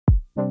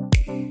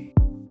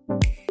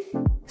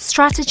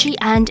Strategy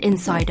and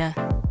Insider,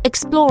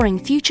 exploring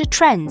future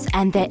trends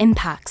and their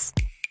impacts.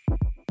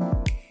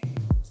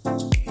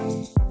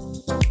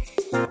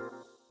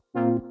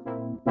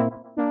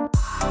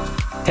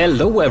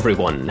 Hello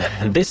everyone,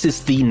 this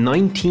is the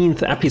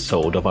 19th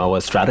episode of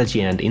our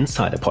Strategy and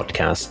Insider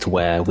podcast,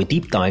 where we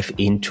deep dive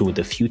into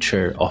the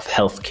future of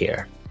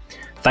healthcare.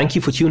 Thank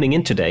you for tuning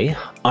in today.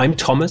 I'm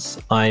Thomas,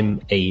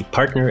 I'm a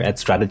partner at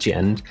Strategy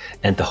and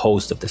the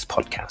host of this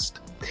podcast.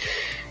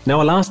 In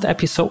our last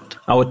episode,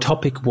 our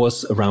topic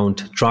was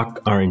around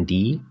drug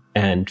R&D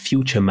and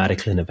future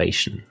medical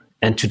innovation.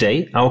 And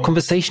today, our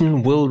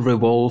conversation will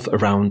revolve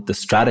around the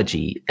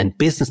strategy and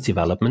business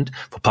development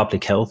for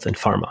public health and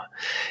pharma.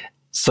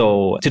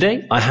 So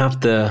today I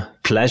have the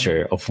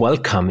pleasure of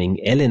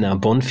welcoming Elena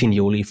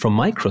Bonfiglioli from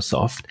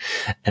Microsoft.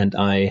 And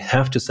I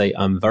have to say,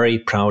 I'm very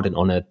proud and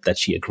honored that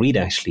she agreed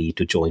actually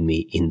to join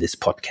me in this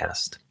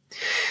podcast.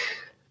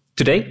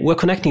 Today, we're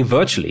connecting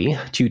virtually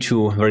due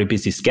to very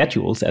busy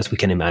schedules, as we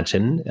can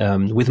imagine,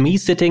 with me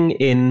sitting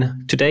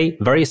in today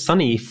very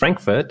sunny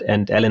Frankfurt,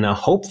 and Elena,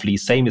 hopefully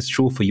same is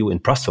true for you in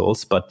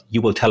Brussels, but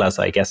you will tell us,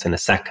 I guess, in a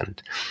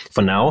second.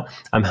 For now,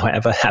 I'm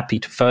however happy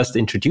to first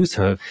introduce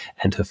her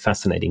and her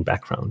fascinating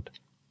background.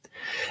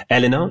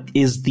 Elena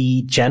is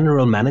the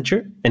General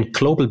Manager and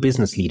Global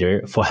Business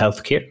Leader for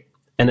Healthcare,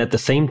 and at the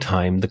same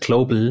time, the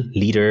Global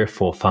Leader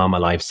for Pharma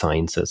Life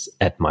Sciences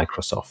at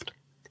Microsoft.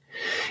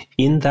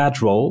 In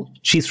that role,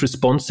 she's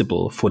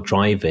responsible for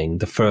driving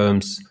the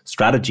firm's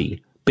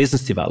strategy,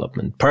 business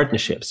development,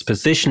 partnerships,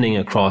 positioning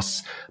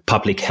across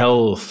public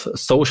health,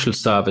 social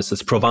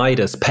services,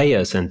 providers,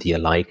 payers, and the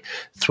alike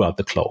throughout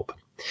the globe.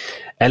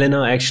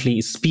 Elena actually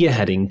is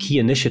spearheading key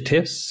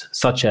initiatives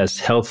such as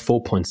Health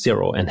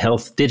 4.0 and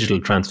Health Digital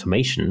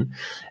Transformation,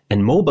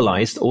 and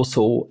mobilized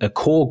also a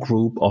core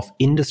group of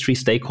industry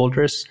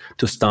stakeholders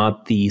to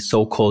start the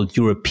so-called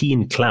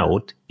European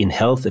Cloud in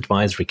Health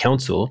Advisory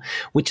Council,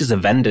 which is a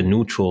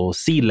vendor-neutral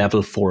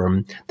C-level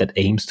forum that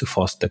aims to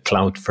foster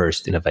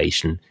cloud-first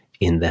innovation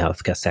in the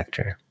healthcare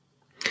sector.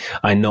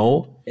 I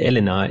know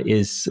Elena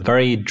is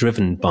very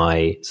driven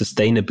by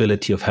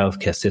sustainability of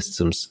healthcare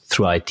systems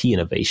through IT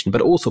innovation,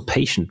 but also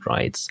patient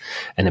rights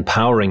and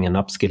empowering and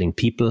upskilling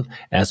people,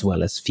 as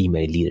well as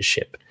female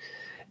leadership.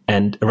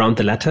 And around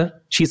the latter,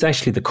 she's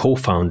actually the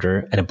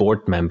co-founder and a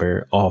board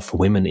member of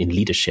Women in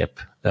Leadership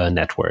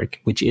Network,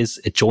 which is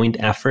a joint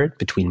effort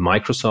between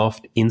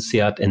Microsoft,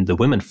 INSEAD, and the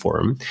Women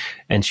Forum.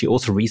 And she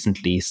also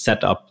recently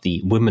set up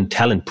the Women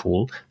Talent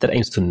Pool that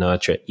aims to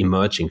nurture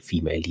emerging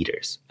female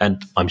leaders.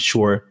 And I'm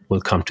sure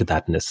we'll come to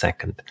that in a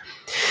second.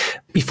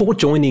 Before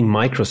joining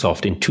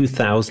Microsoft in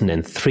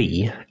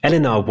 2003,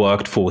 Elena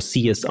worked for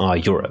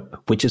CSR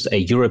Europe, which is a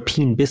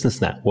European business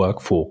network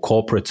for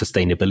corporate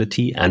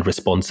sustainability and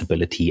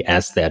responsibility,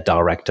 as their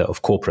director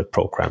of corporate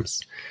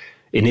programs.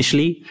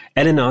 Initially,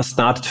 Elena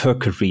started her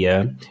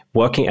career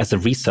working as a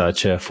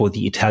researcher for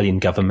the Italian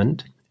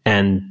government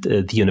and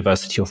the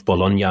University of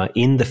Bologna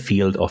in the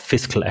field of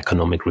fiscal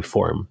economic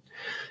reform.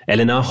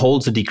 Elena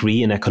holds a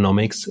degree in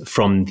economics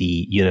from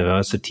the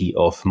University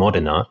of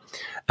Modena,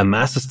 a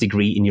master's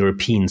degree in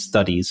European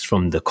studies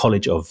from the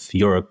College of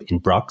Europe in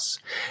Bruges,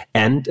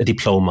 and a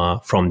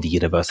diploma from the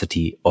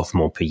University of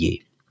Montpellier.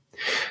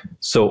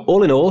 So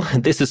all in all,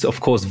 this is, of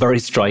course, very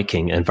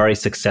striking and very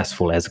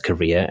successful as a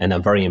career. And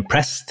I'm very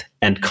impressed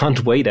and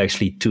can't wait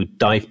actually to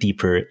dive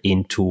deeper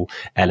into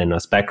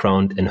Elena's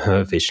background and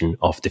her vision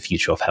of the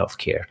future of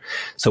healthcare.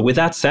 So with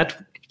that said,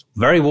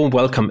 very warm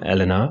welcome,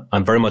 Elena.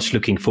 I'm very much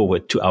looking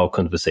forward to our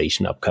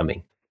conversation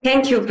upcoming.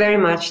 Thank you very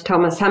much,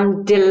 Thomas.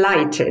 I'm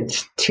delighted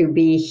to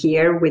be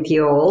here with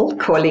you all,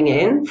 calling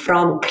in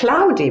from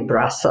cloudy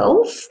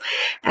Brussels.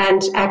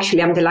 And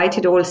actually, I'm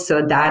delighted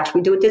also that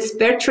we do this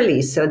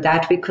virtually so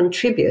that we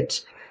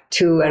contribute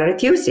to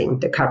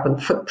reducing the carbon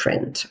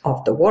footprint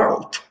of the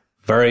world.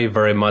 Very,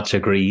 very much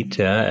agreed.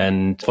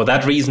 And for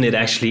that reason, it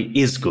actually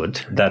is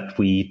good that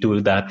we do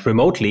that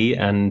remotely,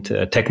 and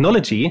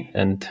technology,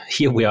 and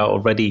here we are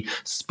already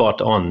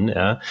spot on,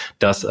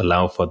 does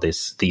allow for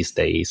this these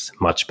days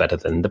much better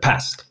than the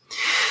past.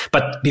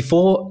 But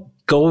before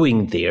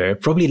going there,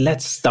 probably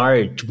let's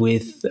start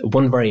with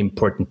one very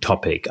important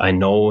topic I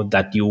know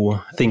that you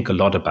think a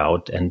lot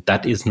about, and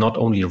that is not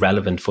only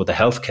relevant for the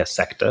healthcare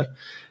sector,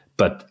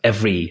 but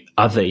every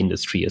other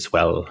industry as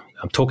well.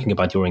 I'm talking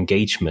about your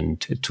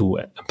engagement to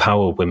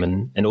empower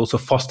women and also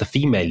foster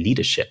female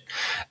leadership.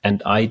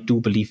 And I do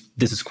believe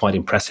this is quite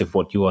impressive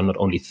what you are not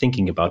only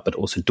thinking about, but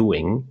also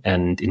doing.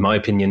 And in my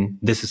opinion,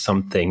 this is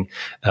something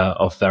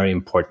of very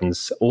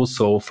importance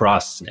also for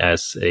us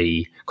as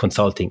a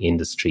consulting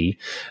industry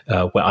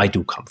where I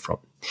do come from.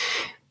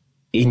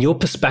 In your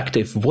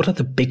perspective, what are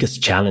the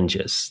biggest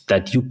challenges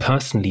that you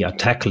personally are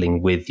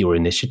tackling with your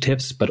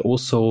initiatives, but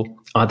also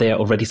are there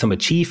already some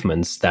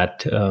achievements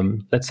that,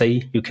 let's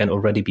say, you can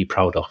already be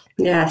proud of?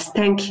 Yes,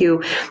 thank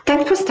you.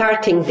 Thanks for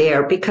starting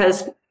there,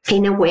 because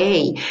in a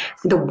way,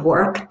 the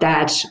work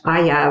that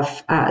I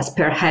have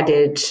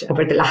spearheaded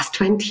over the last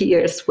 20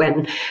 years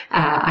when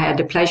I had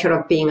the pleasure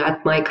of being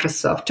at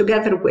Microsoft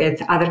together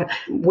with other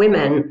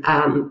women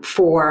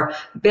for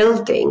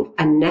building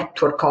a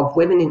network of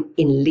women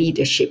in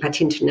leadership at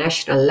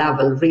international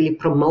level, really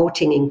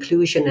promoting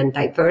inclusion and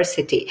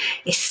diversity,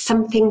 is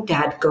something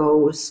that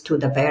goes to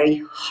the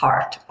very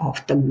heart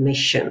of the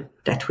mission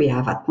that we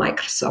have at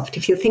Microsoft.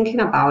 If you're thinking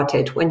about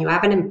it, when you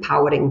have an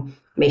empowering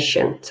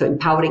mission, so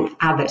empowering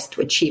others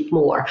to achieve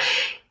more,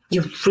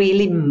 you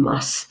really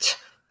must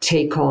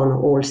take on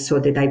also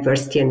the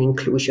diversity and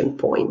inclusion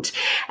point.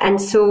 And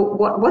so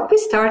what we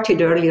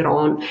started earlier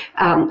on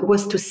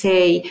was to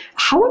say,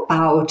 how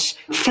about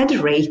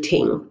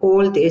federating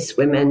all these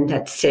women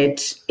that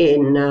sit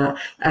in a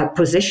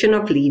position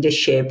of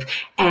leadership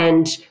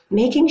and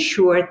making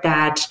sure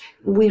that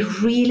we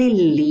really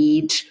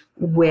lead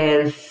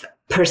with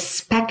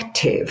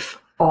perspective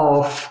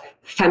of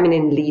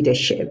feminine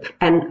leadership.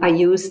 And I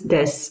use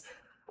this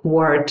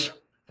word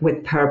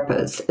with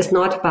purpose. It's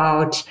not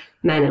about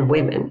men and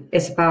women.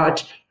 It's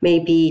about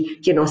maybe,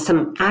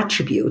 some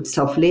attributes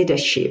of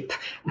leadership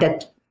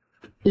that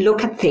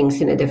look at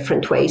things in a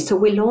different way. So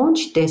we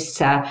launched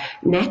this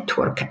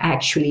network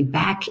actually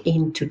back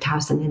in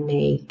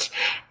 2008,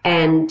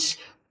 and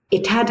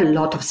it had a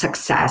lot of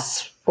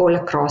success all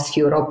across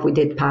Europe. We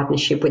did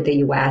partnership with the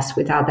US,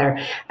 with other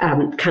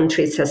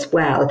countries as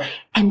well.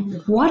 And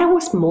what I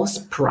was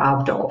most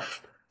proud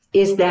of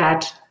is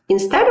that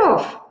instead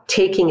of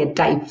taking a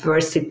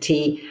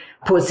diversity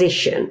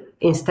position,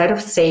 instead of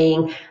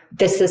saying,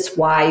 this is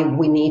why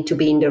we need to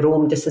be in the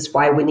room, this is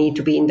why we need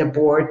to be in the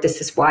board,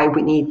 this is why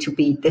we need to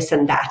be this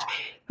and that,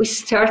 we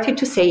started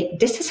to say,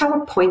 this is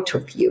our point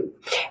of view,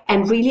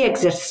 and really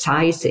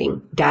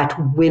exercising that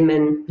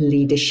women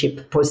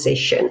leadership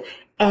position,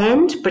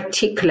 and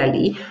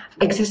particularly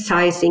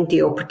exercising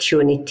the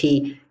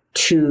opportunity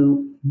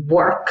to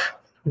work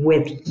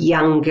with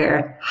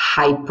younger,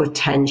 high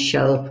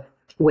potential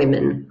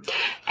women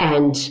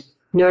and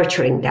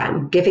nurturing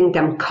them, giving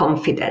them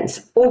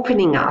confidence,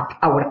 opening up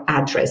our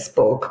address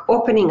book,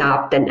 opening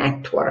up the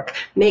network,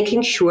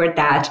 making sure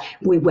that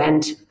we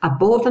went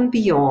above and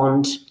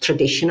beyond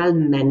traditional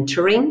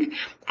mentoring.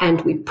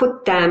 And we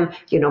put them,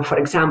 for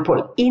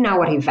example, in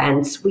our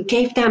events, we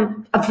gave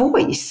them a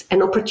voice,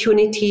 an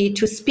opportunity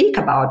to speak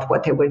about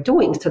what they were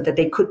doing so that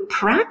they could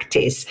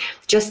practice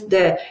just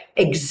the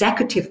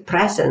executive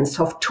presence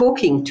of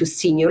talking to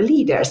senior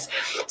leaders.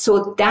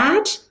 So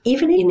that,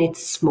 even in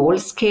its small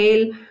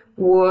scale,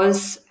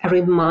 was a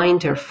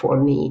reminder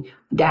for me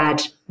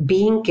that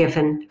being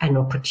given an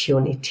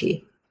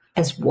opportunity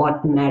is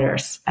what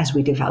matters as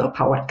we develop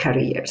our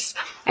careers.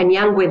 And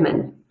young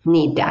women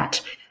need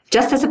that.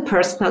 Just as a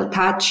personal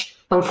touch,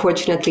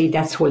 unfortunately,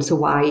 that's also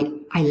why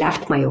I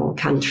left my own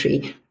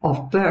country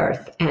of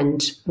birth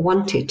and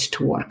wanted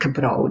to work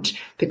abroad,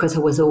 because I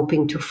was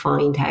hoping to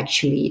find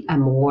actually a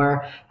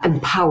more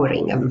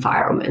empowering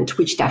environment,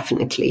 which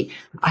definitely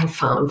I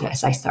found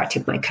as I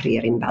started my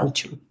career in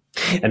Belgium.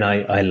 And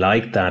I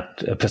like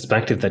that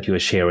perspective that you are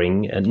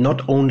sharing, and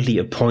not only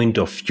a point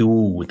of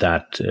view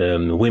that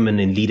women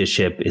in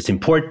leadership is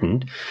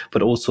important,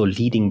 but also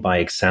leading by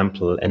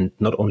example and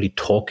not only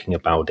talking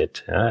about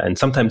it. And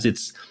sometimes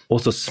it's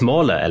also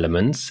smaller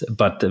elements,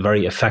 but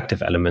very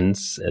effective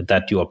elements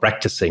that you are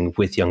practicing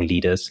with young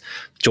leaders,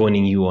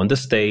 joining you on the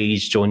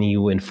stage, joining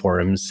you in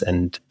forums,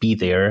 and be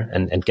there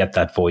and get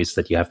that voice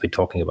that you have been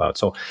talking about.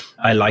 So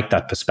I like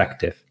that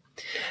perspective.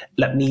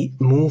 Let me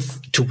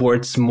move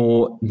towards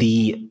more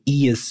the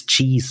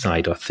ESG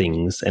side of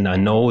things. And I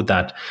know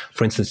that,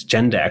 for instance,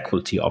 gender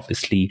equity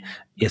obviously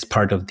is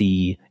part of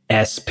the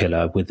S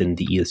pillar within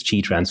the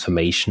ESG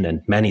transformation.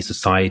 And many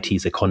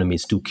societies,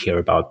 economies do care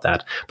about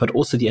that. But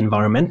also the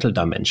environmental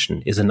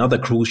dimension is another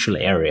crucial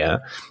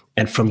area.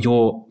 And from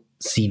your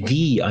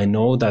CV, I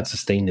know that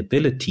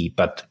sustainability,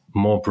 but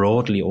more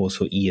broadly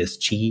also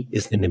ESG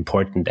is an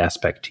important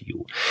aspect to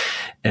you.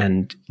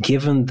 And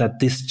given that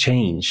this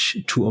change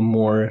to a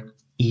more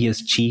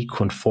ESG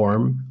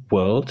conform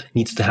world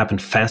needs to happen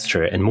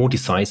faster and more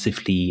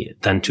decisively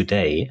than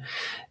today,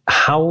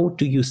 how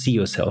do you see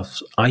yourself?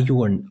 Are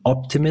you an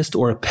optimist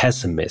or a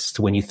pessimist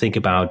when you think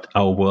about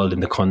our world in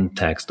the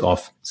context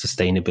of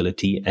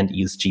sustainability and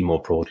ESG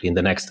more broadly in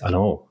the next,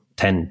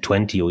 10,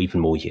 20, or even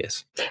more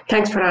years?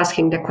 Thanks for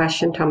asking the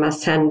question,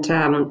 Thomas. And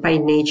by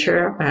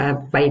nature,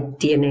 by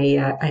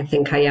DNA, I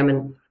think I am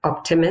an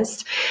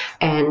optimist.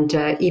 And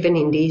even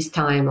in this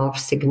time of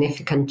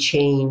significant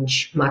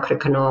change,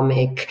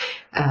 macroeconomic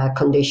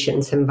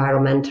conditions,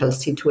 environmental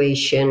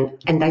situation,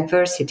 and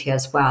diversity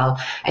as well,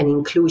 and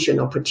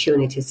inclusion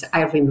opportunities,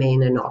 I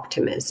remain an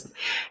optimist.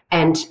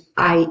 And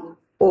I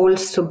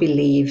also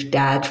believe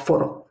that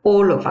for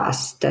all of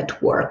us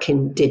that work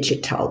in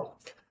digital,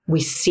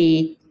 we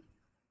see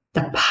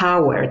the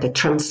power, the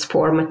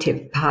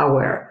transformative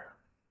power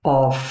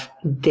of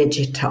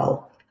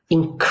digital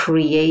in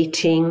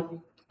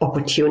creating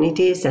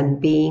opportunities and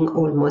being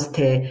almost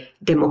a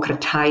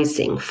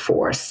democratizing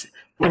force.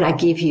 And I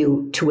give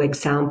you two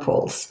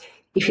examples.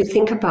 If you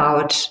think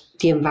about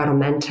the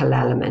environmental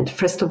element.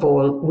 First of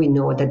all, we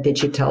know that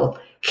digital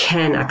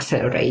can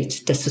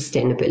accelerate the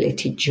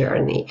sustainability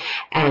journey.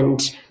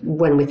 And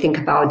when we think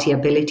about the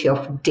ability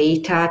of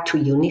data to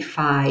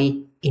unify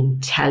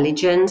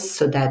intelligence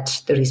so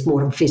that there is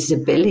more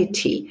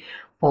visibility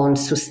on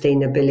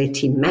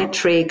sustainability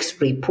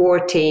metrics,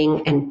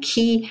 reporting, and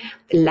key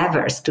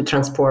levers to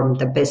transform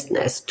the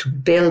business, to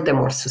build a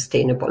more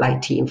sustainable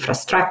IT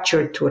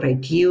infrastructure, to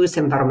reduce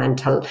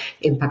environmental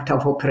impact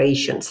of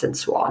operations, and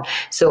so on.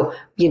 So,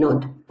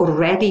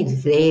 already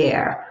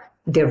there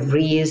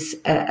is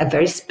a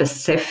very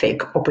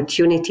specific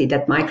opportunity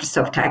that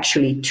Microsoft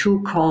actually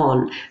took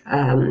on,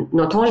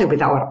 not only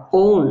with our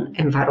own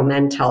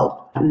environmental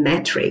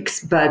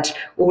metrics, but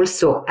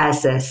also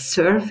as a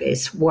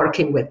service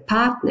working with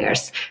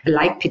partners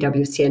like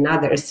PwC and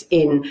others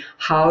in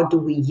how do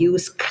we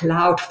use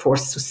cloud for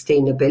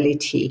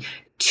sustainability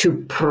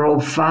to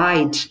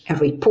provide a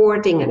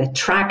reporting and a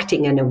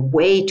tracking and a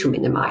way to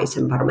minimize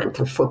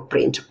environmental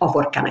footprint of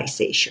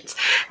organizations.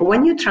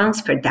 When you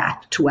transfer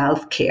that to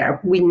healthcare,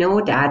 we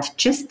know that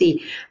just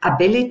the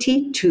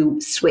ability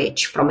to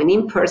switch from an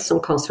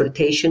in-person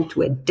consultation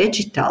to a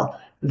digital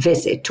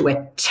visit, to a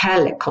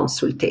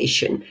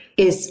teleconsultation,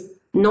 is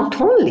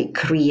not only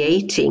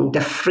creating the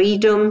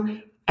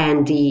freedom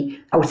and the,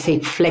 I would say,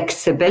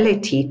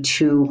 flexibility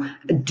to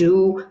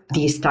do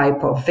these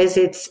type of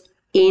visits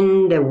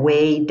in the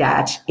way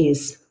that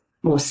is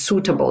most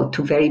suitable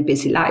to very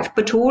busy life,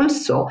 but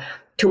also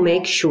to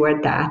make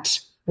sure that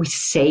we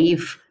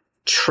save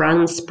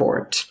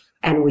transport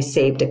and we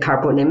save the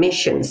carbon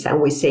emissions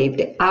and we save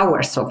the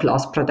hours of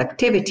lost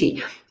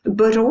productivity,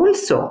 but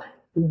also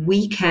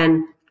we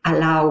can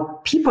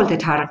allow people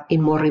that are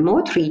in more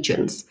remote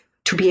regions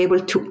to be able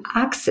to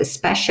access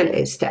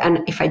specialists.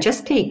 And if I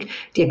just take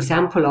the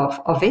example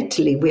of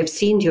Italy, we have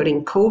seen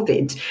during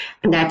COVID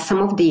that some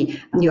of the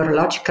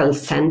neurological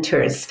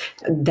centers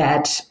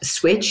that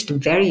switched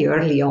very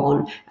early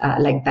on,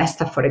 like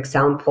Besta, for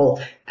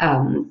example,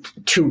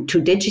 to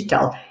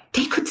digital,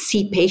 they could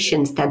see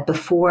patients that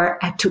before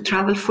had to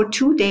travel for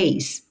 2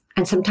 days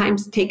and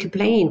sometimes take a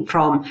plane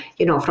from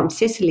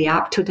Sicily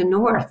up to the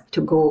north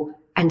to go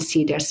and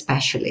see their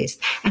specialist.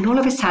 And all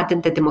of a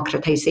sudden, the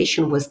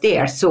democratization was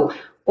there. So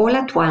all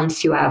at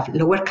once, you have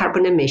lower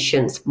carbon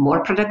emissions,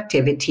 more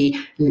productivity,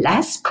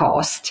 less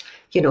cost,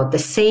 the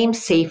same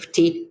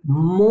safety,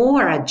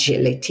 more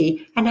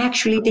agility, and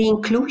actually the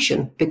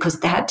inclusion, because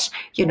that,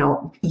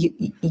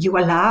 you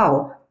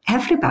allow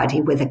everybody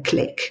with a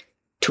click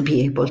to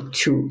be able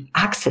to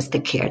access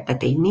the care that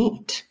they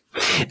need.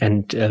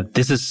 And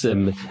this is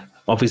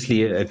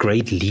obviously a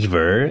great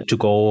lever to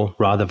go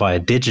rather via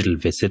digital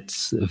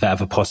visits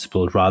wherever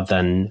possible rather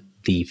than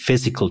the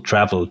physical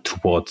travel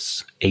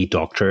towards a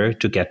doctor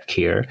to get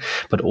care.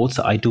 But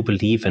also I do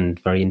believe, and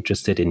very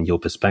interested in your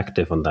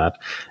perspective on that,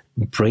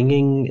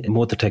 bringing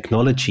more the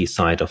technology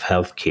side of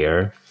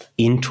healthcare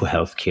into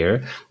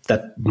healthcare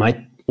that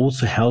might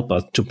also help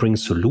us to bring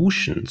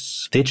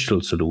solutions,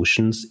 digital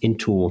solutions,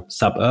 into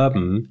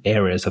suburban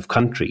areas of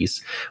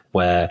countries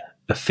where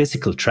a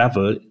physical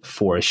travel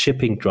for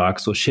shipping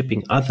drugs or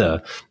shipping other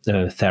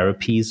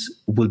therapies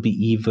will be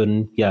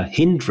even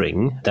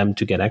hindering them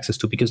to get access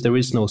to, because there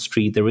is no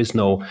street, there is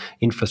no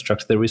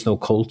infrastructure, there is no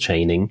cold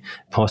chaining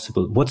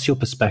possible. What's your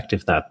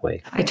perspective that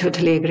way? I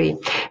totally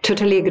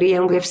agree.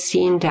 And we've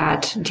seen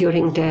that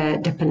during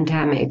the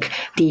pandemic,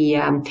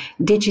 the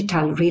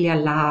digital really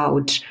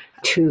allowed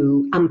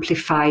to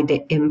amplify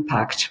the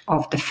impact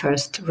of the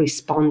first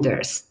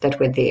responders that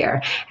were there.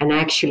 And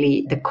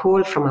actually, the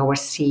call from our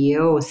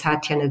CEO,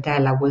 Satya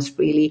Nadella, was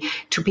really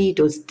to be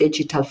those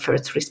digital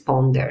first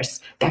responders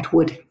that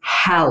would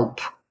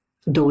help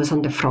those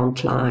on the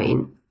front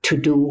line to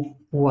do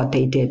what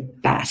they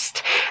did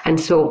best. And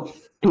so,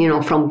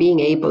 from being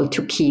able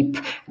to keep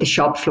the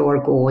shop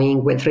floor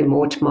going with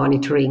remote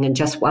monitoring and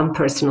just one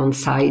person on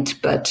site,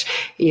 but,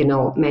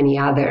 many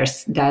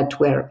others that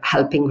were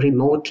helping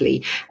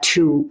remotely,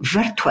 to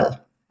virtual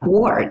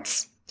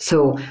wards.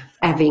 So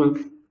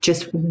having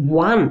just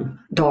one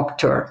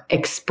doctor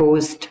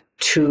exposed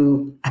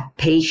to a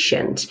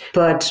patient,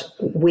 but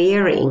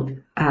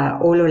wearing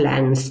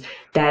HoloLens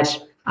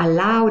that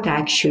allowed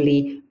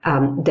actually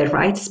the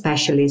right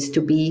specialist to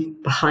be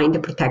behind the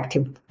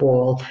protective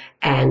wall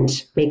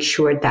and make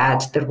sure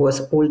that there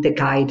was all the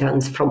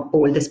guidance from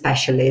all the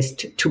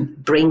specialists to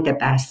bring the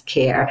best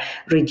care,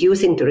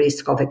 reducing the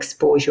risk of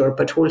exposure,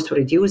 but also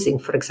reducing,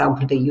 for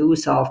example, the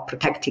use of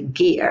protective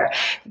gear.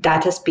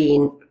 That has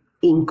been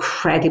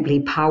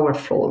incredibly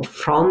powerful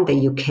from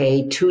the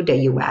UK to the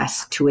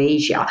US to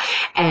Asia.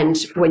 And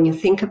when you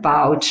think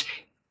about,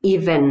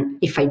 even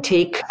if I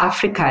take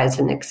Africa as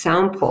an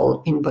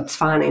example, in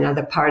Botswana and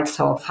other parts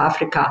of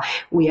Africa,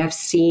 we have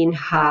seen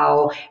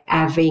how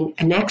having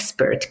an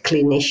expert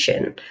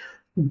clinician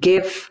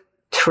give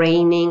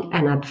training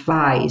and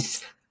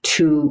advice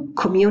to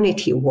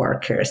community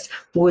workers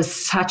was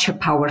such a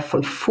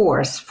powerful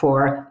force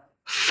for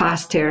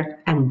faster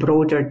and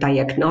broader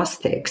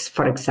diagnostics,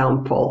 for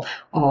example,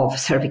 of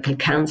cervical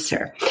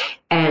cancer.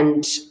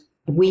 And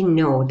we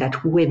know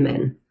that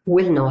women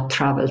will not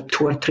travel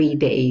 2 or 3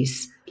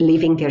 days,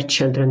 leaving their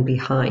children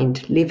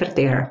behind, leave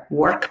their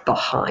work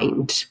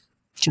behind,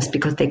 just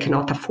because they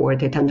cannot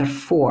afford it. And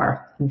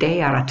therefore,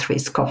 they are at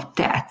risk of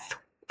death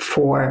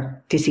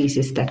for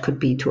diseases that could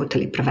be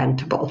totally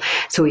preventable.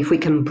 So if we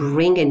can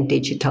bring in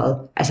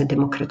digital as a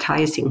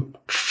democratizing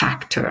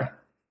factor,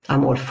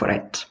 I'm all for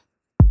it.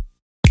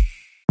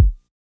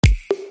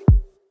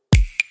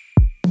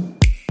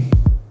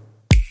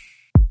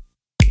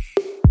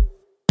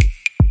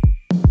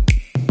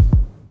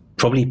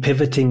 Probably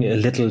pivoting a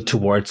little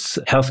towards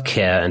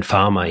healthcare and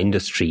pharma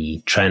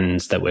industry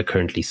trends that we're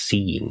currently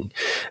seeing.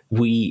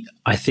 We,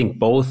 I think,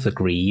 both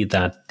agree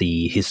that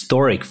the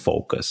historic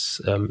focus,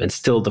 and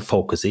still the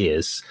focus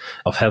is,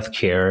 of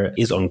healthcare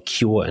is on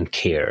cure and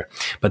care.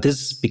 But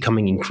this is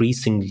becoming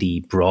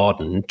increasingly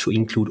broadened to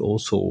include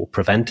also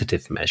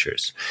preventative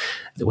measures.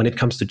 When it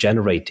comes to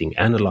generating,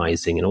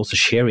 analyzing, and also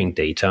sharing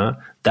data,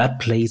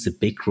 that plays a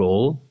big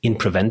role in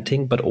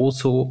preventing, but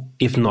also,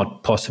 if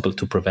not possible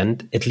to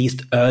prevent, at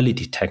least early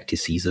detect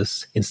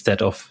diseases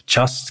instead of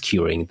just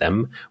curing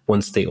them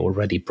once they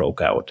already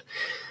broke out.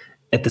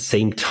 At the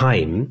same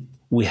time,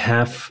 we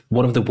have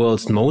one of the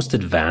world's most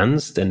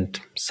advanced, and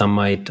some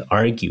might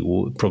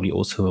argue probably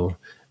also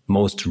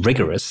most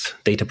rigorous,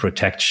 data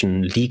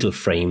protection legal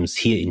frames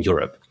here in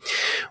Europe.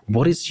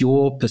 What is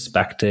your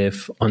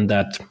perspective on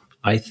that,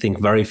 I think,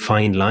 very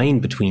fine line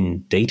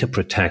between data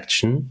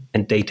protection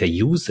and data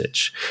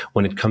usage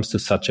when it comes to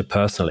such a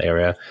personal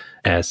area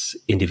as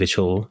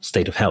individual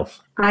state of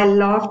health? I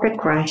love the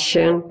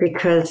question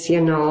because,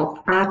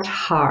 at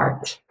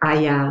heart, I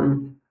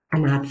am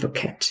an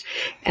advocate,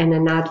 and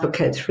an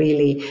advocate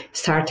really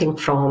starting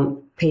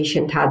from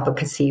patient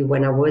advocacy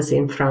when I was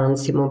in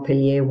France, in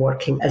Montpellier,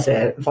 working as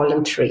a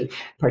voluntary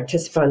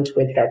participant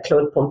with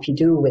Claude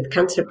Pompidou with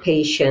cancer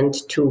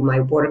patients, to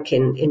my work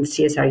in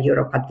CSR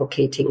Europe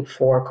advocating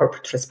for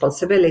corporate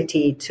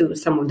responsibility, to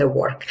some of the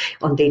work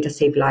on Data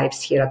Save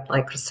Lives here at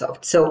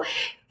Microsoft. So,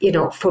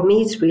 for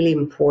me, it's really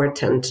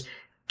important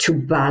to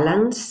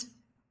balance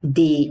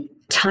the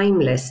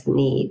timeless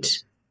need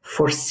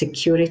for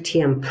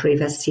security and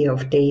privacy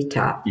of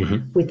data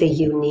with the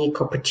unique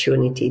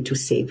opportunity to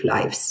save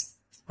lives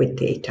with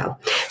data.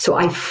 So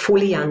I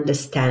fully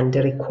understand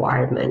the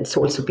requirements,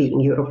 also being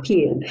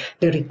European,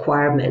 the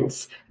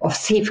requirements of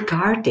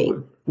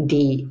safeguarding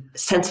the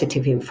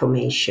sensitive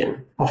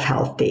information of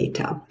health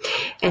data.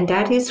 And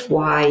that is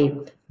why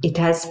it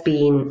has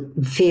been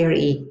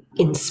very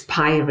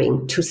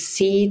inspiring to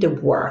see the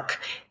work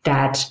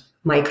that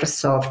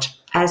Microsoft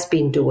has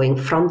been doing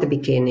from the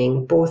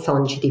beginning, both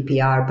on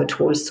GDPR, but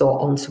also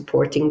on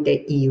supporting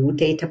the EU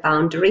data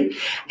boundary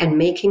and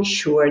making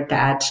sure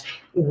that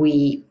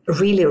we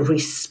really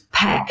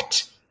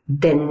respect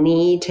the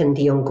need and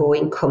the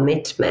ongoing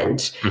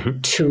commitment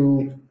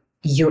to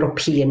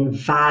European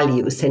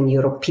values and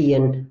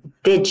European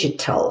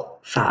digital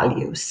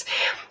values.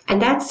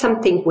 And that's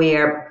something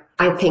where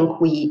I think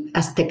we,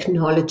 as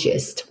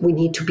technologists, we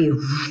need to be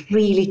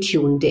really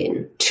tuned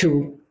in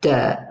to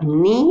the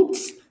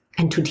needs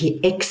and to the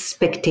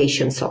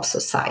expectations of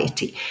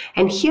society.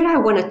 And here I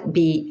want to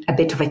be a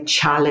bit of a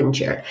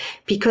challenger,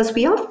 because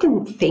we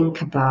often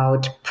think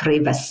about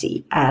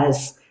privacy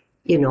as,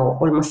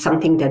 almost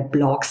something that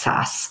blocks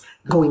us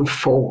going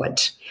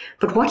forward.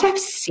 But what I've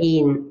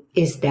seen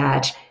is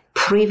that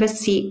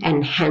privacy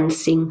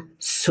enhancing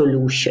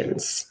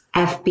solutions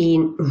have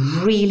been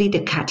really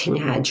the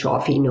cutting edge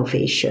of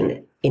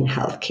innovation in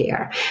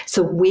healthcare.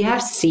 So we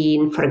have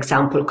seen, for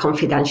example,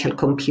 confidential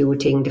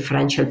computing,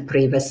 differential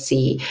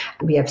privacy.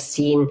 We have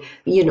seen,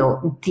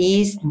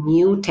 these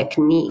new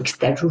techniques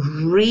that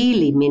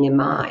really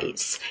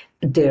minimize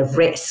the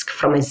risk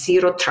from a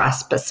zero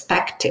trust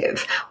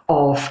perspective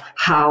of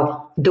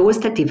how those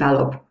that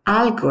develop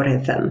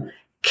algorithm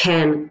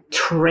can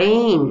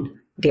train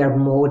their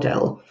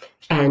model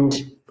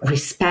and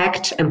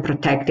respect and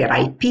protect their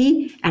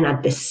IP, and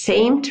at the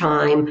same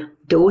time,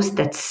 those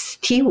that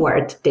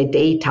steward the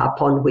data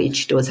upon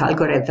which those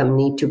algorithms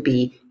need to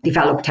be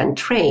developed and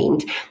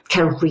trained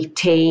can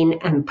retain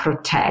and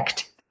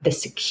protect the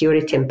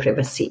security and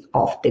privacy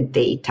of the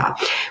data.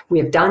 We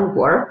have done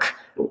work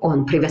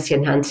on privacy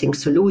enhancing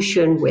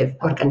solution with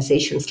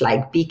organizations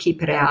like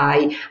Beekeeper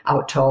AI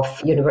out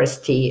of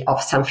University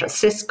of San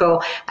Francisco,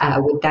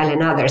 with Dell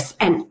and others.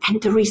 And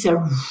there is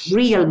a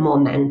real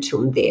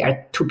momentum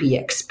there to be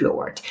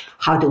explored.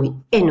 How do we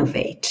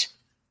innovate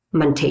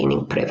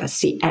maintaining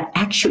privacy and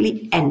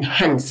actually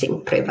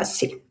enhancing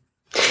privacy?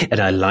 And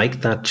I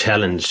like that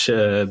challenge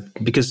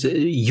because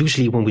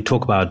usually when we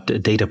talk about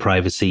data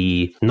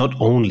privacy, not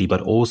only,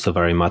 but also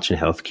very much in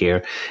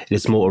healthcare, it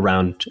is more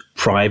around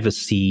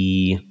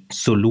privacy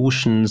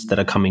solutions that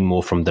are coming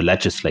more from the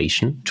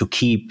legislation to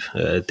keep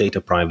data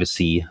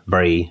privacy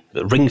very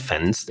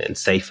ring-fenced and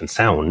safe and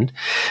sound.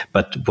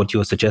 But what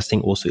you're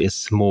suggesting also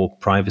is more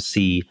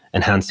privacy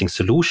enhancing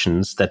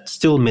solutions that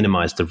still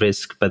minimize the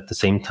risk, but at the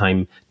same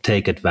time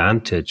take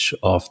advantage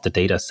of the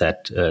data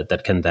set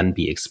that can then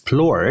be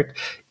explored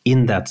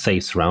in that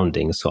safe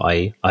surrounding. So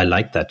I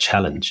like that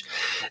challenge.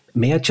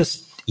 May I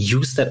just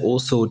use that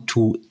also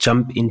to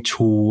jump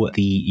into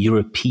the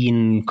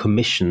European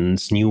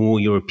Commission's new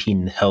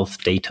European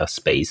Health Data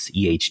Space,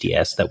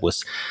 EHDS, that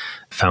was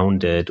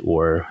founded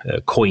or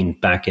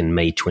coined back in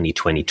May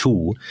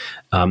 2022,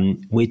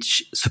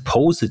 which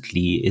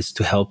supposedly is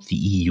to help the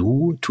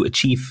EU to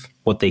achieve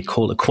what they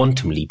call a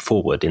quantum leap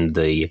forward in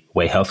the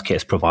way healthcare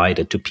is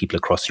provided to people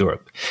across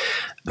Europe.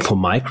 For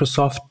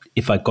Microsoft,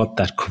 if I got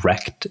that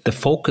correct, the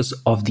focus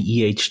of the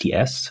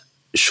EHDS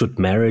should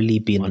merely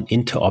be on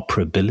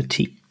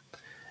interoperability,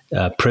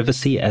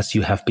 privacy, as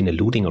you have been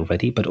alluding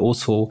already, but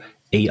also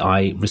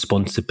AI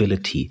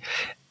responsibility.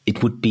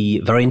 It would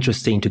be very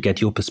interesting to get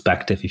your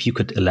perspective if you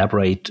could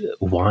elaborate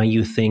why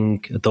you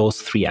think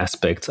those three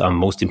aspects are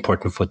most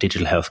important for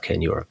digital healthcare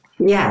in Europe.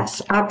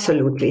 Yes,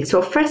 absolutely.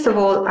 So first of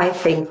all, I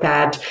think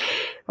that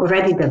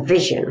already the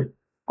vision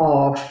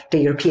of the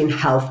European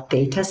health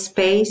data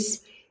space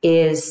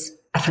is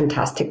a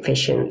fantastic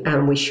vision,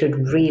 and we should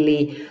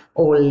really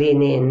all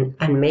lean in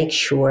and make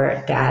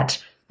sure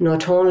that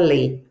not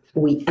only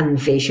we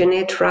envision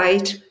it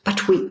right,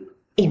 but we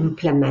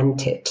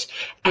implement it.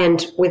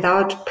 And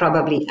without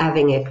probably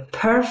having it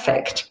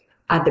perfect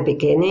at the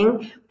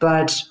beginning,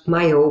 but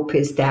my hope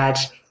is that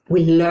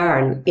we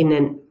learn in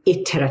an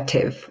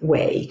iterative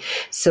way.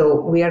 So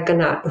we are going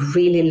to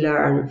really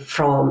learn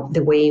from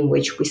the way in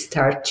which we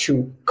start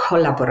to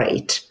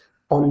collaborate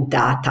on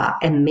data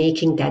and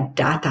making that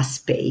data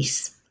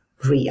space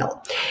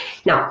real.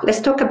 Now,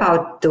 let's talk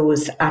about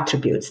those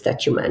attributes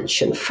that you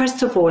mentioned.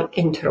 First of all,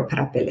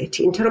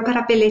 interoperability.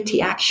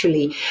 Interoperability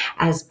actually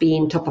has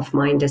been top of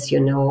mind, as you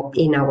know,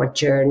 in our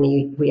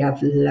journey. We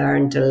have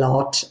learned a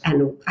lot,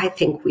 and I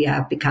think we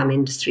have become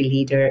industry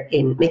leader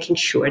in making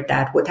sure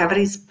that whatever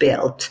is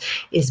built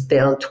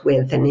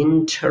with an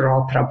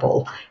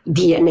interoperable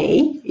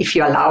DNA, if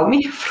you allow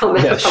me, from a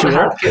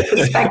healthcare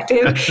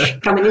perspective,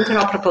 from an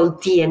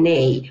interoperable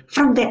DNA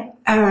from the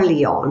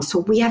early on. So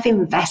we have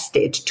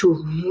invested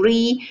to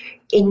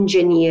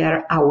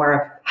re-engineer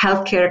our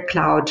healthcare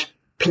cloud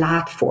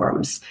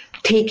platforms,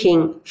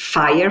 taking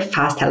FHIR,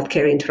 Fast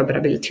Healthcare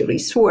Interoperability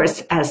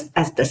Resource, as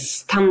the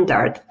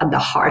standard at the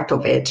heart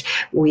of it.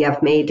 We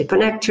have made the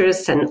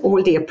connectors and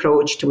all the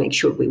approach to make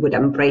sure we would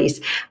embrace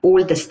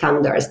all the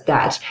standards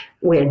that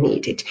were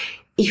needed.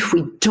 If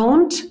we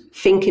don't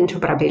think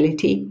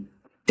interoperability,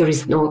 there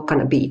is not going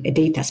to be a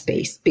data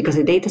space, because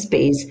a data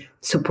space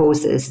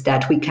supposes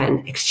that we can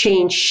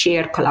exchange,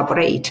 share,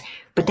 collaborate.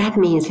 But that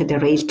means that the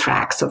rail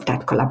tracks of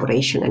that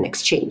collaboration and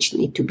exchange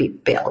need to be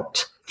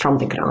built from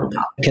the ground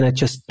up. Can I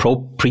just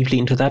probe briefly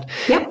into that?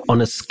 Yeah.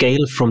 On a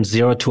scale from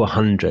 0 to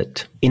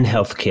 100 in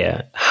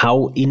healthcare,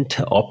 how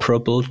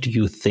interoperable do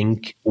you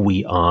think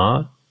we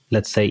are,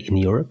 let's say, in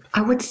Europe?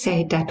 I would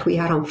say that we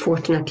are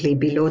unfortunately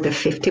below the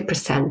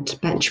 50%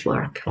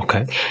 benchmark.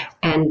 Okay.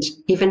 And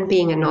even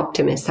being an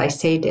optimist, I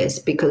say this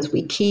because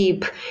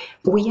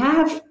we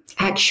have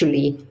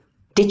actually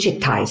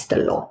digitized a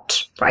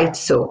lot, right?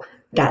 So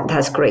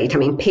that's great. I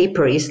mean,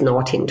 paper is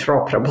not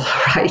interoperable,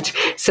 right?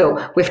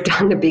 So we've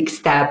done a big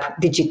step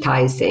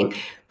digitizing,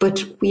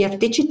 but we have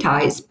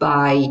digitized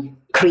by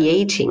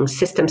creating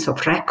systems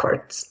of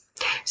records.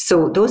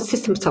 So those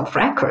systems of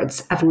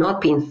records have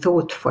not been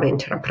thought for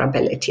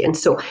interoperability. And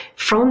so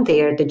from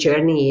there, the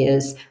journey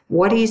is,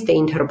 what is the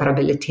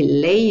interoperability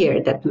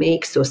layer that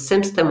makes those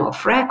system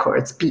of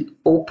records be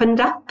opened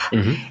up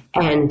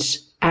and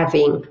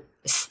having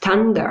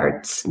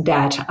standards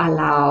that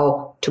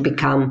allow to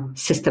become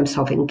systems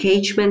of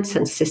engagements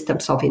and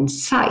systems of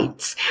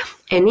insights.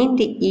 And in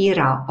the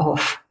era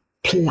of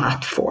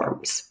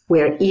platforms,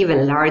 where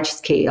even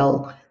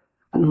large-scale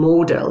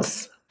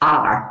models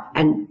are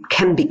and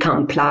can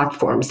become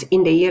platforms,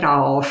 in the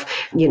era of,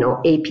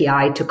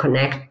 API to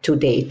connect to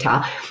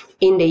data,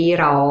 in the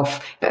era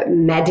of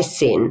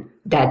medicine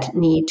that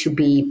need to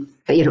be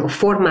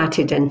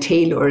formatted and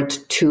tailored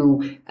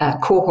to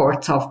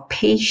cohorts of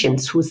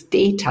patients whose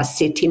data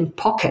sit in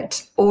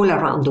pockets all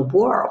around the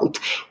world.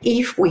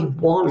 If we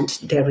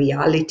want the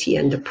reality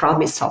and the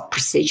promise of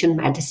precision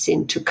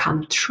medicine to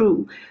come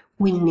true,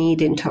 we need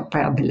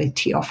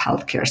interoperability of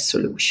healthcare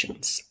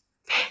solutions.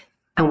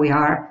 And we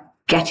are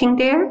getting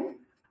there,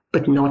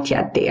 but not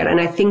yet there.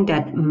 And I think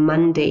that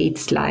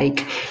mandates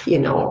like,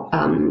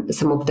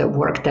 some of the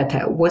work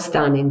that was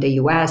done in the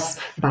US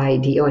by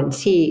the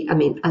ONC,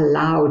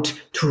 allowed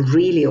to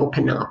really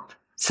open up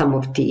some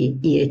of the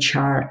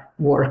EHR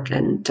work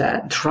and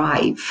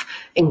drive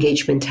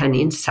engagement and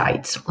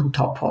insights on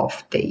top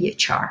of the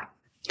EHR.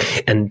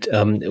 And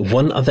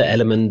one other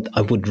element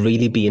I would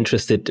really be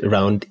interested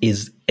around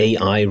is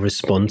AI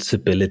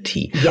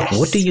responsibility. Yes.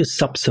 What do you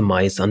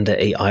subsume under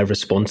AI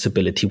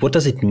responsibility? What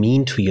does it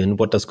mean to you, and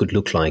what does good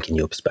look like in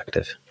your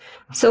perspective?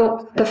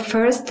 So the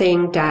first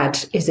thing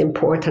that is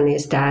important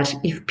is that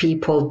if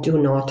people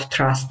do not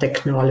trust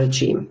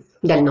technology,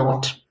 they'll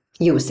not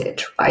use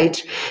it,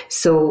 right?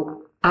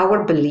 So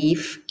our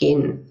belief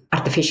in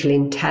artificial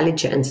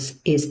intelligence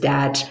is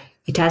that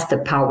it has the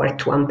power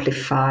to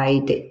amplify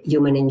the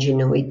human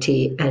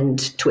ingenuity and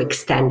to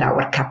extend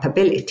our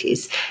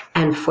capabilities.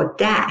 And for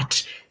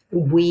that,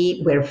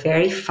 we were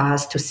very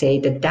fast to say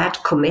that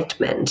that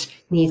commitment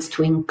needs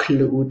to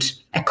include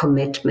a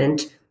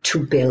commitment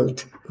to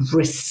build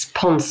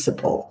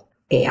responsible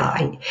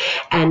AI.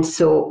 And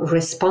so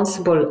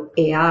responsible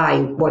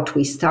AI, what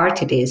we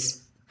started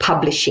is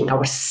publishing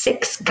our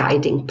 6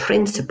 guiding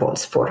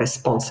principles for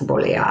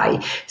responsible AI.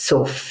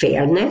 So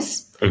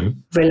fairness,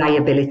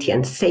 reliability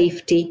and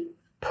safety,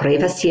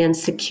 privacy and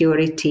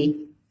security,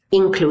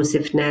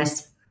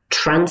 inclusiveness,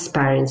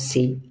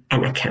 transparency,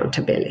 and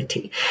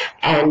accountability.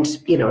 And,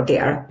 they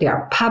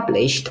are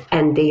published,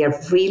 and they are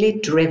really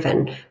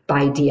driven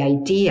by the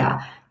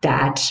idea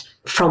that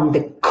from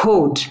the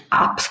code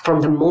up,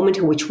 from the moment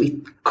in which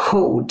we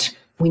code,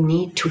 we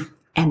need to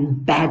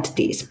embed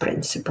these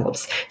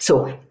principles.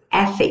 So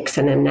ethics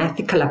and an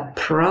ethical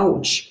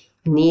approach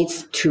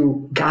needs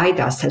to guide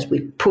us as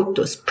we put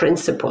those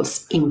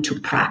principles into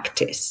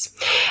practice.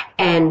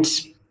 And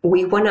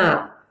we want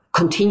to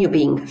continue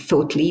being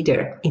thought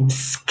leader in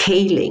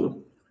scaling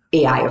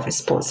AI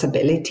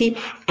responsibility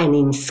and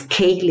in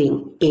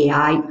scaling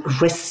AI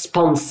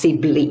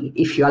responsibly,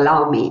 if you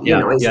allow me.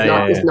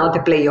 It's not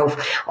a play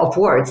of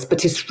words,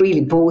 but it's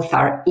really both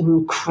are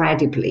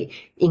incredibly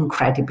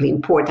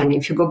important.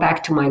 If you go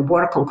back to my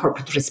work on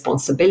corporate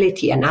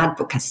responsibility and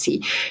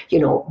advocacy,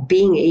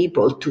 being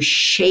able to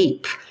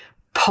shape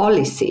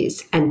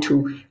policies and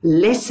to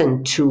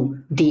listen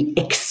to the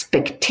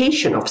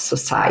expectation of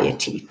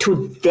society,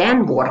 to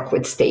then work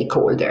with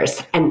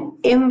stakeholders and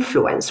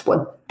influence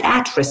what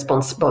that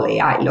responsible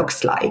AI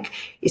looks like,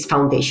 is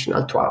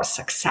foundational to our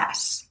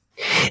success.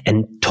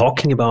 And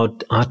talking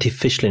about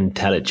artificial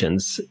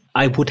intelligence,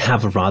 I would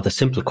have a rather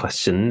simple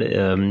question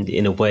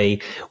in a way.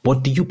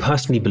 What do you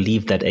personally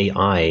believe that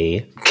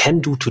AI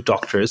can do to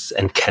doctors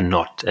and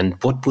cannot? And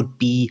what would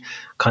be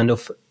kind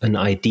of an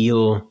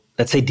ideal,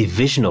 let's say,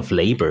 division of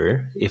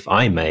labor, if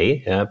I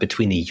may,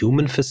 between a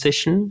human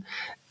physician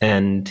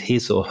and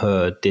his or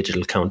her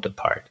digital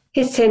counterpart?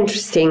 It's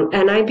interesting.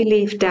 And I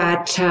believe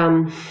that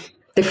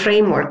the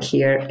framework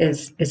here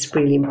is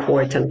really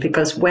important,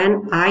 because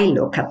when I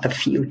look at the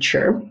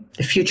future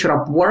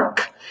of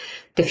work,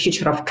 the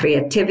future of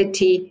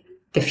creativity,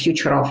 the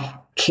future of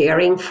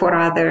caring for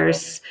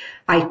others,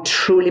 I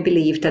truly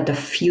believe that the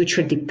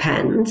future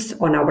depends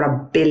on our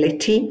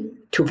ability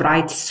to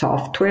write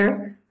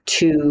software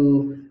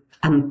to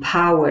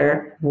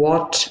empower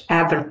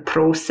whatever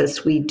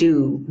process we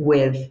do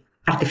with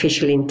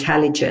artificial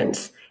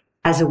intelligence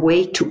as a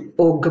way to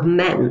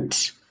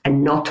augment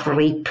and not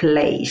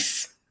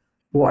replace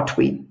what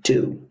we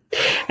do.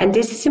 And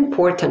this is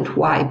important.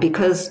 Why?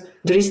 Because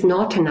there is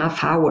not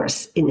enough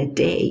hours in a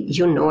day.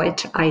 You know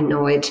it, I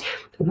know it.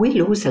 We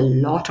lose a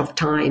lot of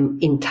time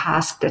in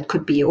tasks that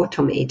could be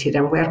automated,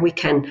 and where we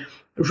can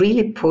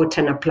really put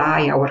and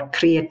apply our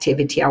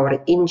creativity, our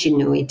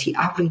ingenuity,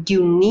 our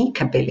unique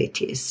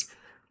abilities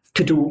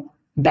to do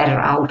better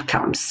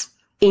outcomes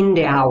in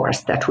the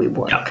hours that we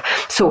work. Yeah.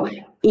 So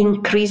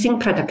increasing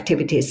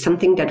productivity is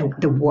something that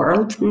the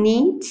world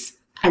needs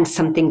and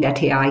something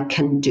that AI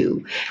can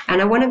do.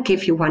 And I want to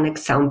give you one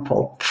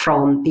example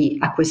from the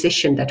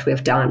acquisition that we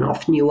have done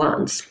of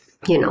Nuance.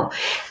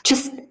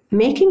 Just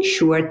making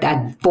sure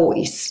that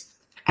voice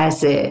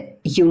as a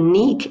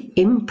unique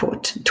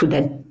input to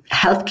the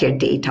healthcare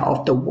data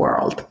of the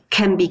world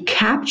can be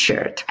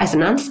captured as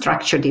an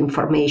unstructured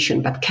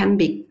information, but can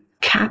be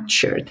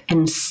captured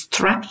and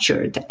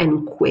structured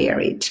and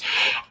queried,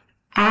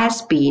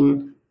 has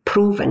been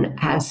proven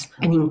as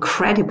an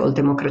incredible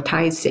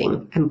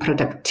democratizing and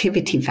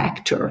productivity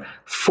vector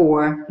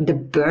for the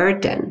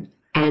burden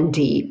and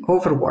the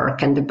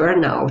overwork and the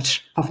burnout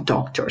of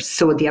doctors.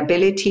 So the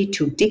ability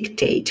to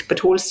dictate,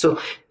 but also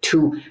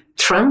to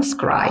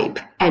transcribe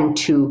and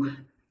to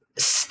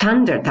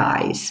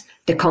standardize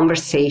the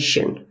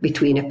conversation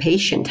between a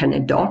patient and a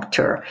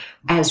doctor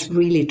has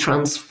really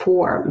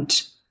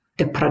transformed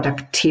the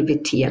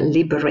productivity and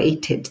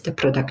liberated the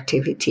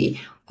productivity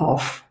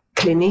of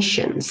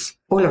clinicians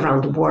all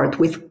around the world,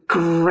 with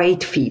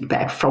great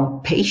feedback from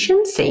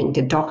patients saying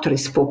the doctor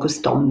is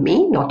focused on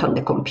me, not on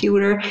the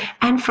computer,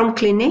 and from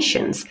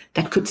clinicians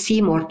that could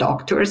see more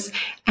doctors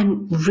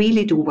and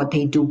really do what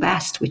they do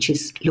best, which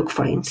is look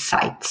for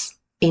insights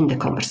in the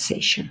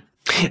conversation.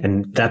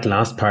 And that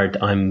last part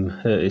I'm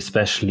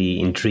especially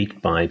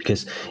intrigued by,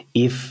 because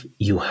if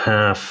you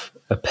have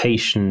a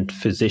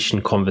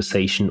patient-physician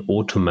conversation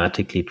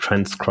automatically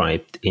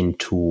transcribed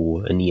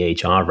into an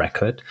EHR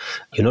record,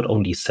 you not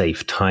only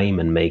save time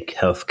and make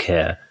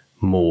healthcare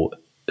more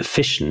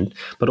efficient,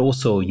 but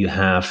also you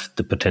have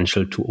the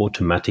potential to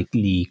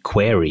automatically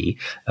query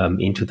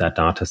into that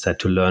data set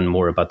to learn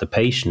more about the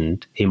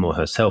patient, him or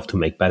herself, to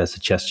make better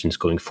suggestions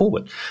going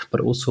forward, but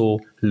also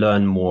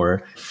learn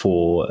more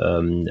for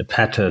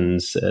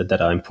patterns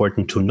that are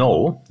important to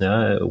know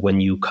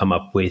when you come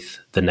up with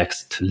the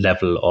next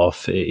level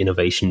of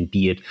innovation,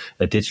 be it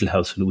a digital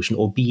health solution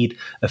or be it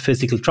a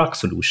physical drug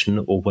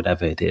solution or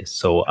whatever it is.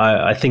 So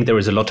I think there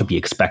is a lot to be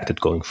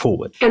expected going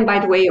forward. And by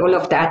the way, all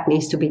of that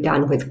needs to be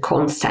done with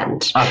consent.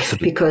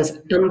 Absolutely. Because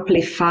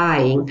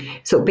amplifying,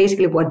 so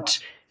basically what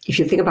if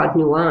you think about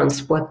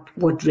Nuance, what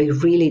we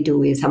really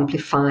do is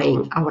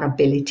amplifying our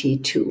ability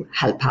to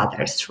help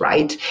others,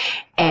 right?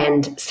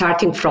 And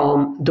starting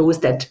from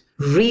those that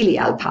really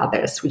help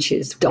others, which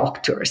is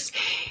doctors.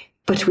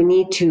 But we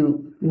need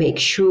to make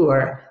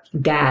sure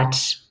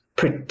that,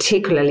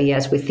 particularly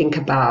as we think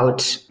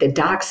about the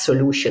DAX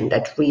solution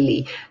that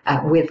really,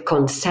 with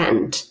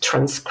consent,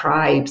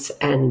 transcribes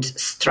and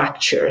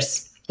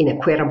structures in a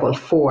queryable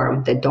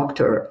form the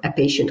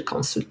doctor-patient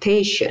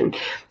consultation,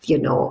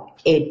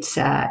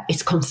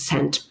 it's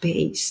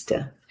consent-based.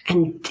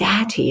 And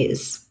that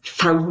is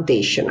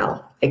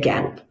foundational.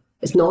 Again,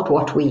 it's not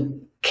what we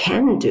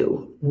can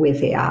do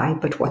with AI,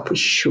 but what we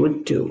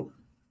should do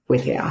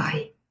with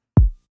AI.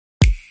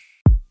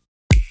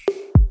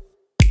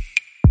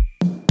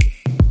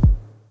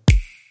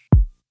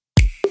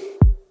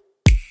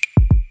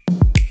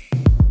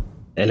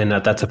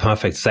 Elena, that's a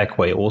perfect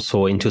segue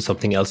also into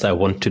something else I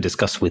want to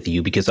discuss with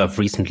you, because I've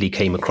recently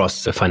came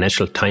across a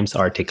Financial Times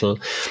article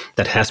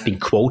that has been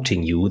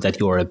quoting you that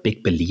you are a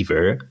big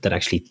believer that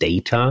actually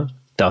data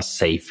does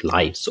save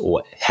lives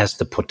or has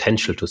the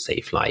potential to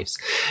save lives.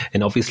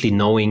 And obviously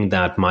knowing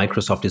that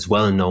Microsoft is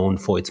well known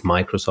for its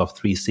Microsoft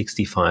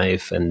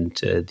 365 and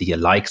the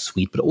Alike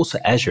suite, but also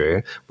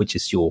Azure, which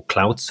is your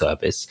cloud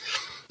service,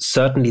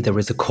 certainly there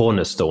is a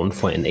cornerstone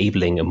for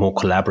enabling a more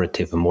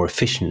collaborative, a more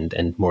efficient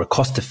and more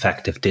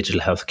cost-effective digital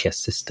healthcare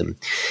system.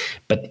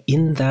 But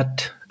in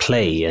that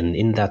play and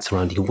in that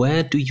surrounding,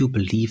 where do you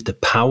believe the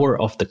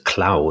power of the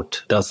cloud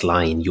does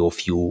lie in your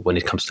view when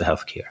it comes to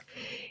healthcare?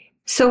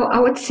 So I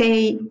would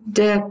say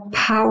the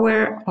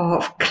power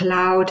of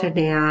cloud and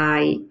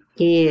AI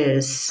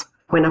is,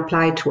 when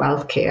applied to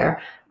healthcare,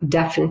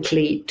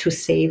 definitely to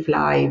save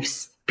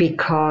lives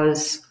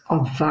because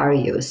of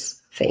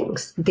various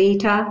things.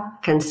 Data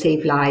can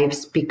save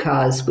lives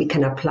because we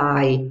can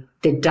apply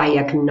the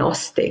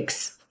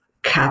diagnostics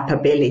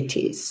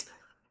capabilities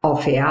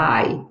of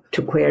AI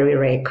to query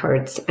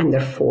records and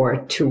therefore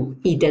to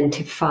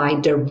identify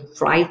the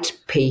right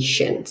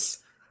patients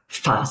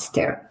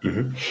faster.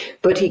 Mm-hmm.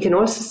 But he can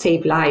also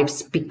save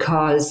lives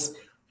because,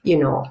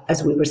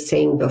 as we were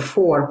saying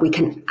before, we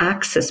can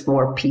access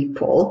more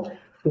people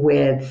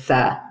with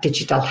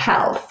digital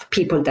health,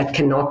 people that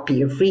cannot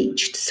be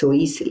reached so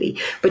easily.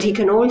 But he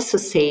can also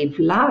save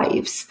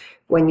lives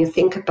when you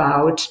think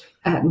about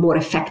more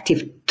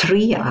effective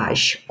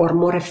triage or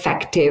more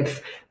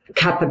effective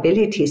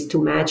capabilities to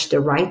match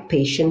the right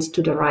patients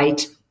to the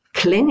right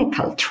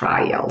clinical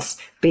trials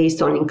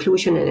based on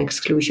inclusion and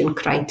exclusion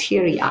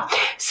criteria.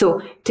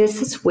 So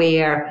this is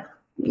where,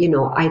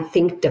 I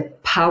think the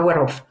power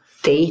of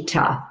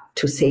data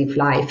to save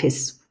life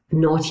is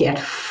not yet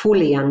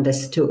fully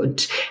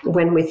understood.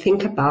 When we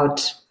think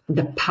about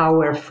the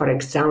power, for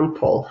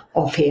example,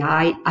 of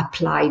AI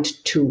applied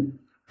to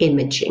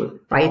imaging,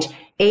 right?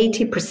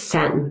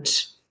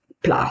 80%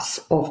 plus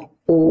of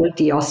all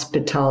the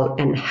hospital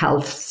and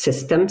health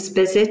systems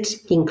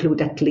visits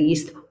include at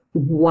least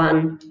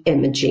one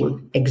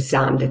imaging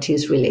exam that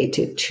is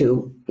related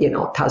to,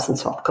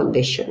 thousands of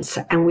conditions.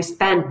 And we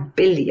spend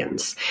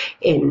billions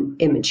in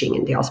imaging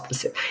in the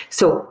hospital.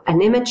 So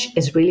an image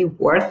is really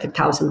worth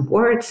 1,000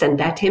 words, and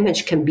that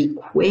image can be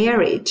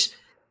queried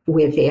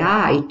with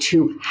AI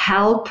to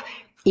help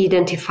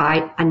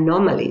identify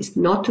anomalies,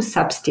 not to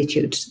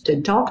substitute the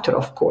doctor,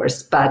 of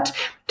course, but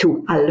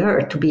to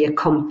alert, to be a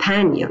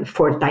companion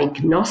for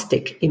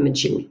diagnostic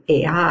imaging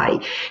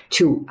AI,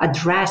 to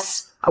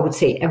address, I would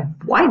say, a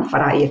wide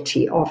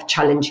variety of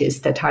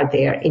challenges that are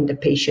there in the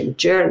patient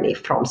journey,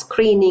 from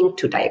screening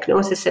to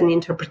diagnosis and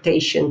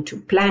interpretation, to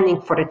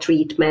planning for a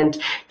treatment,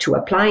 to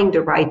applying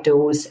the right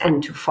dose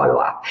and to follow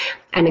up.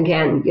 And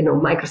again,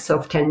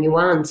 Microsoft and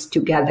Nuance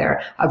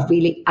together are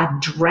really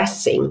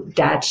addressing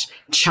that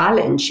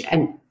challenge.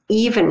 And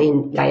even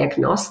in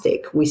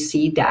diagnostic, we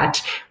see that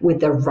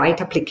with the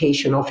right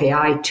application of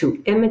AI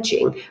to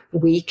imaging,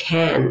 we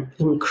can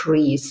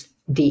increase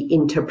the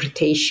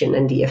interpretation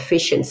and the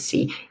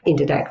efficiency in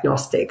the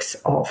diagnostics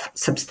of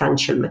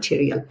substantial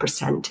material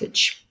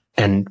percentage.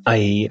 And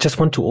I just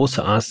want to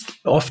also ask,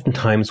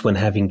 oftentimes when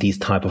having these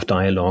type of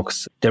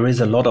dialogues, there is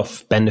a lot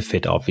of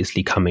benefit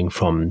obviously coming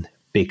from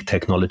big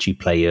technology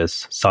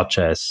players such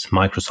as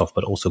Microsoft,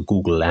 but also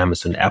Google,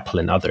 Amazon, Apple,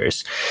 and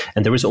others.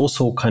 And there is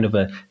also kind of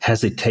a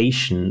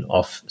hesitation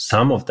of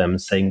some of them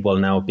saying, well,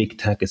 now big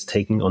tech is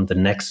taking on the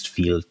next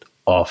field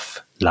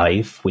of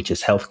life, which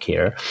is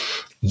healthcare.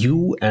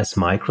 You as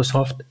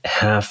Microsoft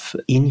have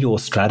in your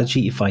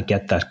strategy, if I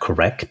get that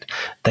correct,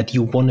 that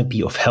you want to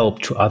be of help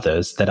to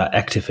others that are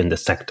active in the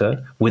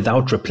sector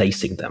without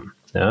replacing them.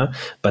 Yeah?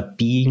 But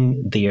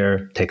being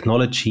their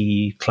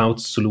technology,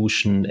 cloud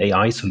solution,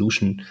 AI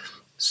solution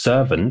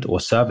servant or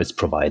service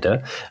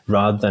provider,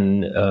 rather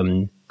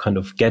than kind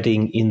of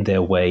getting in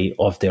their way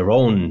of their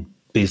own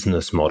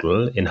business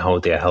model in how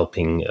they're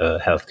helping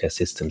healthcare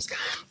systems.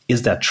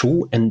 Is that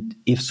true? And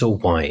if so,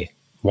 why?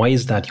 Why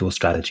is that your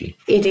strategy?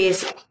 It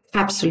is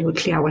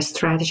absolutely our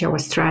strategy. Our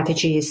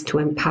strategy is to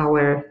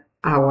empower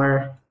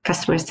our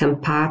customers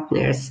and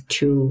partners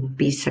to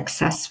be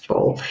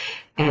successful.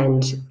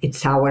 And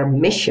it's our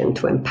mission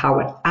to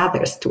empower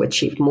others to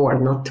achieve more,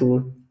 not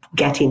to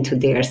get into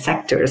their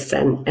sectors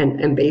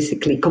and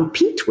basically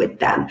compete with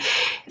them.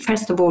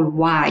 First of all,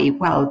 why?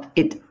 Well,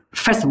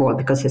 first of all,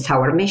 because it's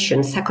our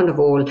mission. Second of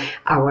all,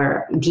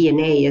 our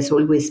DNA has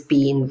always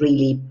been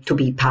really to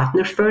be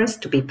partner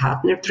first, to be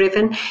partner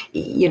driven.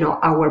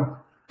 Our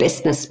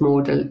business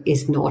model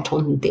is not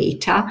on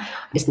data,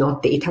 is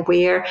not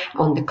data-aware.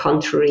 On the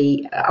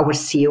contrary, our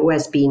CEO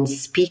has been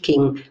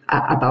speaking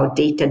about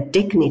data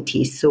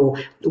dignity. So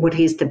what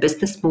is the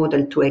business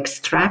model to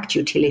extract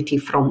utility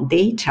from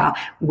data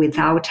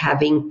without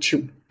having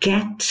to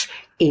get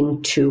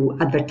into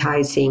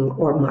advertising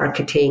or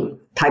marketing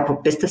type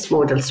of business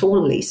models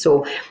only?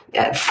 So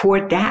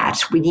for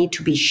that, we need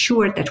to be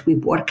sure that we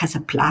work as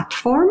a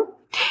platform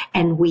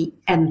and we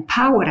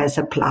empower as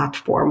a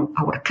platform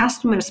our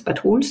customers,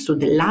 but also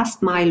the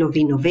last mile of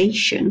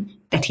innovation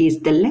that is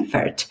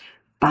delivered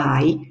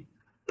by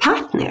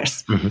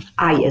partners,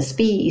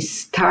 ISVs,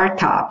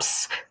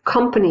 startups,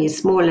 companies,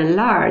 small and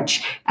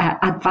large,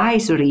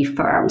 advisory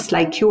firms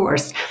like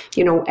yours,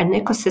 an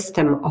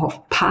ecosystem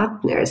of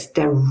partners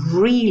that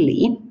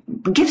really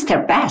gives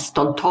their best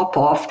on top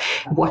of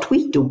what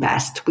we do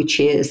best, which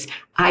is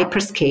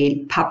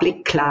hyperscale,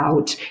 public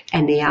cloud,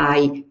 and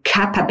AI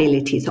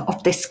capabilities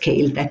of the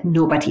scale that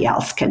nobody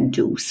else can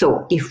do.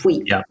 So if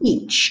we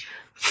each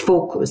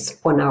focus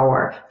on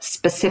our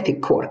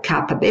specific core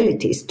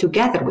capabilities,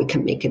 together we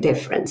can make a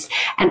difference.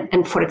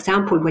 And for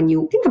example, when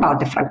you think about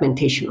the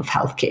fragmentation of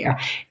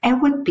healthcare,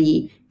 it would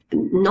be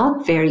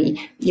not very,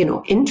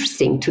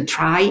 interesting to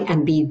try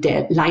and be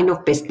the line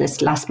of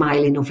business last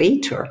mile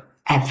innovator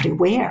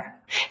everywhere.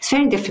 It's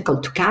very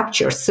difficult to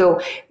capture. So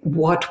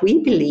what we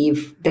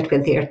believe that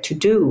we're there to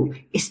do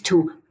is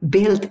to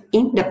build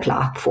in the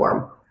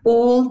platform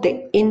all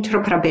the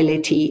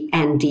interoperability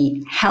and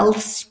the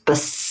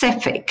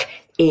health-specific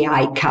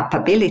AI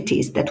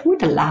capabilities that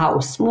would allow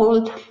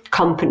small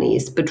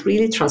companies, but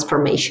really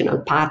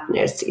transformational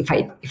partners. If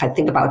I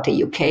think about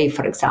the UK,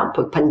 for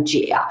example,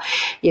 Pangea,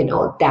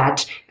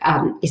 that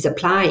is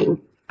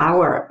applying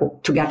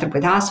together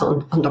with us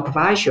on top of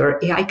Azure,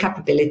 AI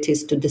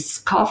capabilities to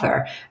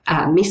discover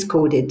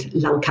miscoded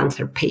lung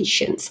cancer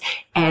patients.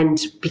 And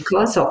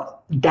because of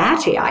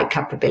that AI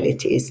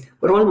capabilities,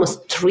 we're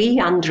almost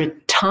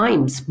 300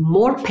 times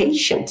more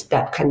patients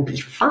that can be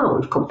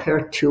found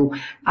compared to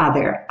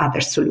other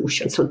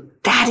solutions. So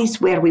that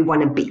is where we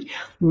want to be,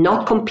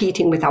 not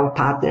competing with our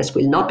partners.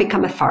 We'll not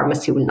become a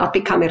pharmacy, will not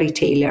become a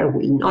retailer,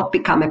 will not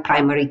become a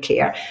primary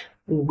care.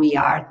 We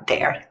are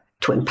there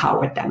to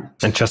empower them.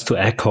 And just to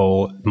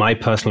echo, my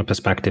personal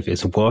perspective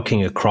is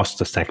working across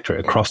the sector,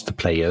 across the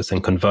players,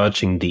 and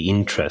converging the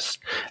interest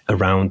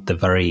around the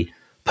very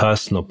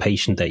personal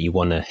patient that you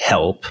want to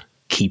help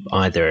keep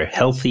either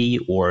healthy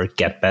or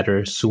get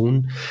better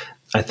soon.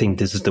 I think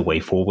this is the way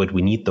forward.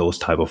 We need those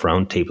type of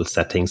roundtable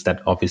settings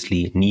that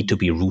obviously need to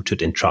be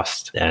rooted in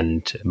trust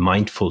and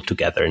mindful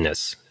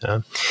togetherness.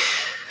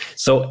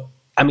 So,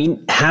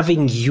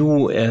 having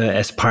you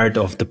as part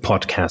of the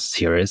podcast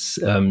series,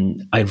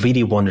 I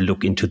really want to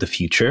look into the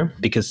future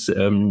because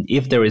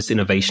if there is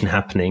innovation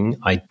happening,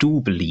 I do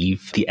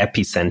believe the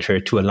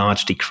epicenter to a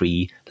large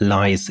degree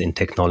lies in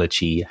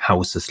technology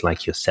houses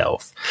like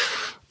yourself.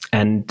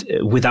 And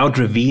without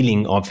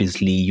revealing,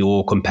 obviously,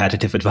 your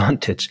competitive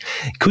advantage,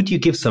 could you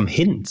give some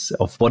hints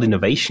of what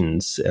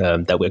innovations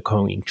that we're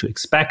going to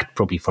expect,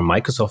 probably from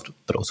Microsoft,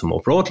 but also more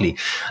broadly,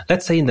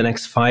 let's say in the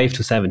next 5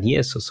 to 7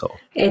 years or so?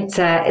 It's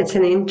a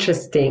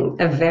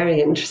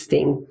very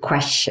interesting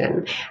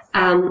question.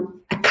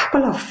 A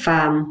couple of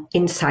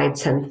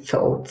insights and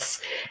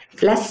thoughts.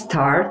 Let's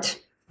start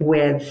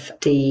with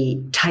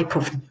the type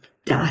of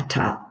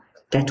data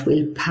that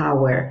will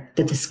power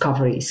the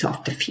discoveries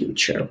of the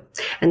future.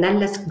 And then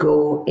let's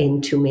go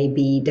into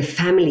maybe the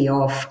family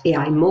of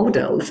AI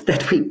models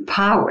that will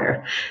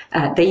power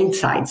the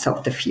insights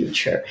of the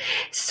future.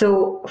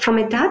 So from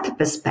a data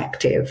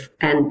perspective,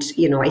 and,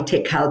 I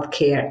take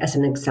healthcare as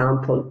an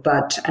example,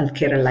 but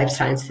healthcare and life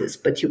sciences,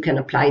 but you can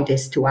apply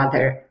this to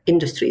other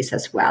industries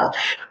as well.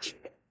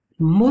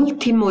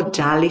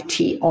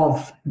 Multimodality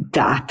of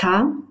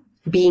data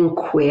being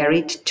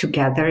queried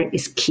together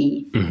is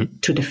key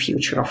to the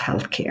future of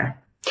healthcare.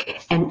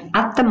 And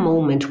at the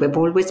moment, we've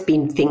always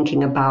been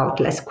thinking about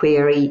let's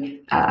query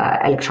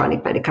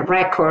electronic medical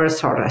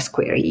records, or let's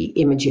query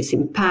images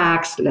in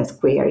PACS, let's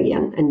query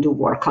and do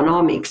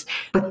workonomics.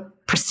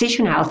 But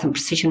precision health and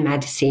precision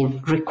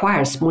medicine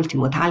requires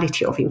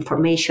multimodality of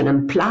information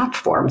and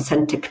platforms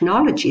and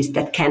technologies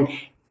that can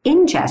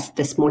ingest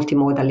this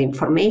multimodal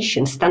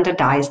information,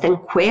 standardized and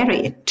query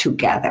it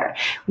together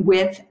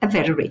with a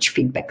very rich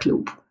feedback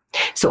loop.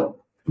 So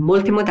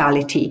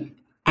multimodality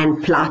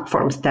and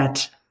platforms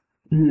that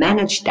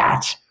manage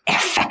that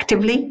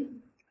effectively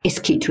is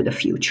key to the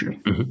future.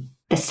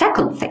 The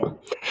second thing,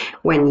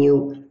 when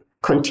you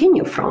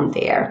continue from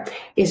there,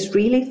 is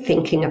really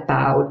thinking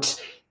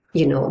about,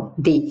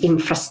 the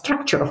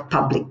infrastructure of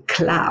public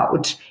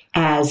cloud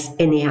as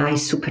an AI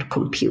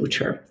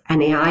supercomputer,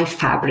 an AI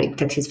fabric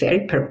that is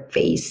very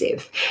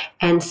pervasive.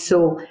 And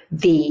so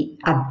the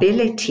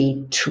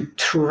ability to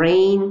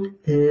train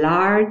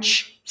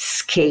large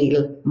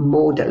scale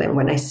model, and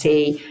when I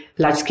say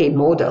large scale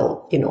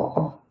model,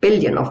 a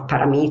billion of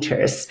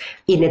parameters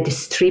in a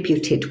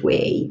distributed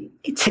way,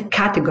 it's a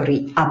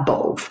category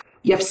above.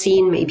 You have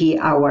seen maybe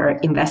our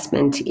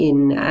investment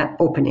in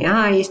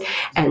OpenAI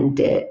and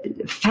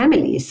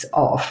families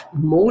of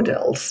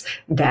models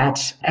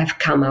that have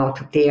come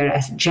out there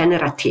as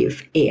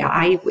generative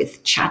AI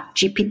with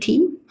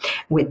ChatGPT,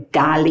 with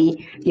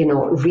DALL-E,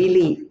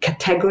 really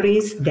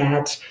categories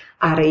that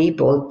are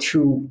able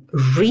to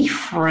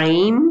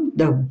reframe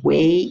the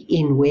way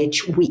in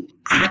which we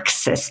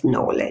access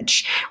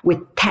knowledge with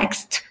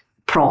text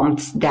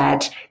prompts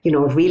that,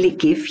 really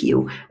give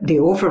you the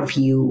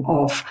overview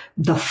of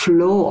the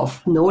flow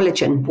of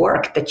knowledge and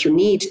work that you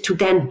need to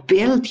then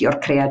build your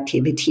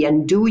creativity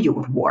and do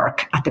your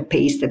work at a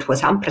pace that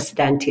was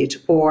unprecedented,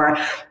 or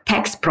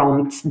text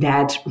prompts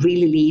that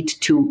really lead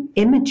to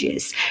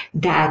images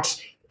that,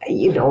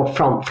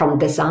 from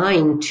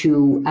design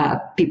to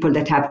people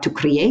that have to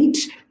create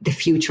the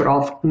future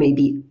of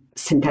maybe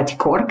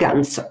synthetic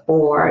organs,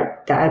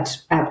 or that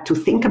have to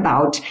think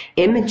about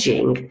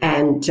imaging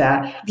and,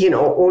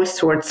 all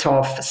sorts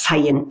of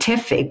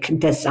scientific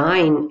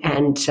design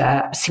and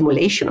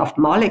simulation of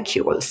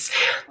molecules,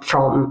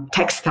 from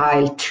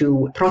textile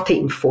to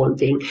protein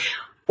folding.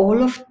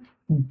 All of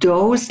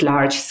those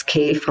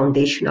large-scale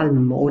foundational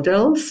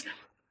models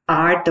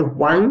are the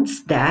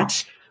ones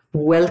that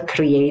will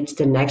create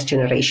the next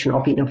generation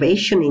of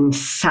innovation in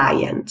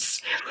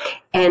science.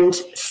 And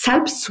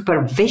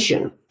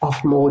self-supervision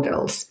of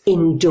models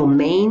in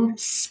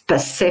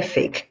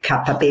domain-specific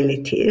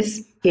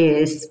capabilities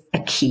is a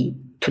key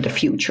to the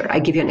future. I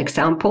give you an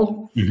example.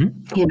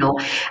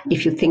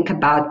 If you think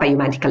about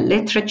biomedical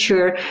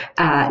literature,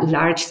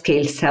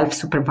 large-scale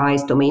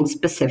self-supervised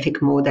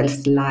domain-specific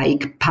models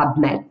like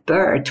PubMed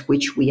BERT,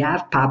 which we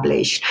have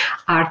published,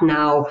 are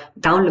now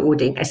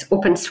downloading as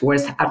open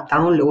source, are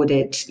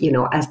downloaded,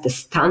 as the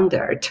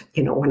standard,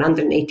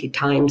 180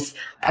 times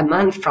a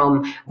month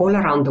from all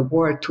around the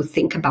world to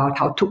think about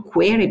how to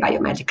query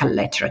biomedical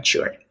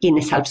literature in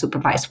a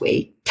self-supervised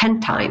way, 10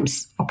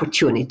 times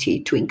opportunity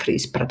to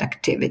increase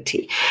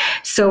productivity.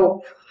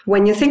 So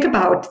when you think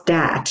about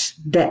that,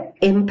 the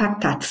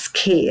impact at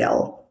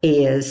scale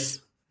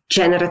is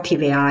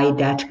generative AI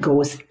that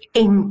goes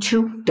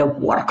into the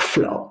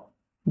workflow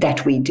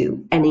that we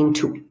do and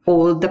into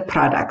all the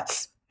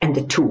products and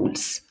the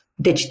tools,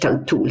 digital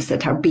tools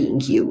that are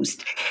being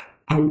used,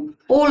 and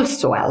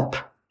also help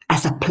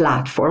as a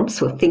platform.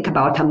 So think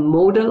about a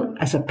model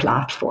as a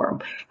platform,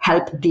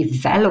 help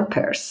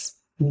developers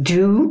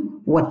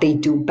do what they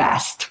do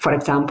best. For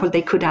example,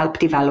 they could help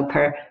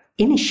developer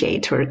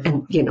initiate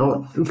and,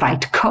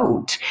 write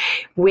code,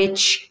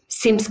 which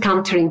seems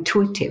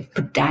counterintuitive,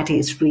 but that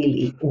is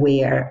really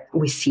where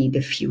we see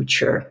the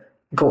future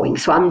going.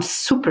 So I'm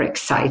super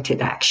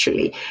excited,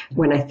 actually,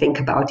 when I think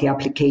about the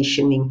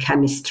application in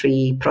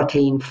chemistry,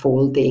 protein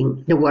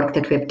folding, the work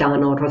that we've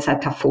done on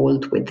Rosetta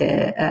Fold with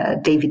the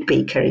David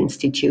Baker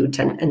Institute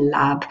and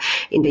lab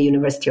in the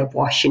University of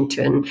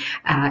Washington.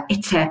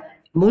 It's a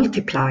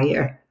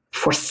multiplier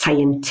for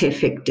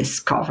scientific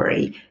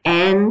discovery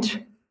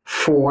and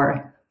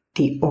for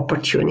the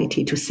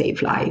opportunity to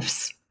save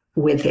lives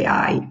with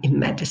AI in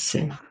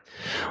medicine.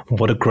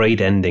 What a great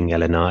ending,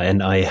 Elena.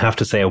 And I have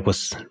to say, I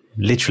was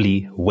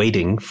literally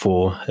waiting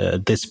for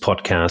this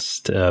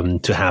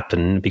podcast to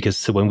happen,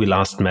 because when we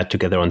last met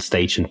together on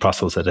stage in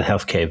Brussels at a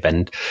healthcare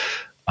event,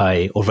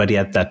 I already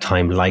at that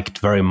time liked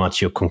very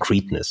much your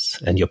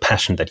concreteness and your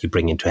passion that you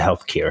bring into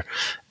healthcare.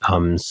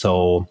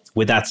 So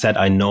with that said,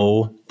 I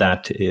know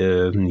that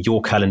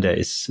your calendar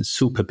is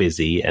super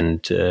busy,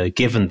 and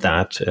given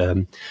that,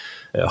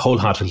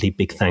 wholeheartedly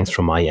big thanks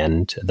from my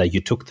end that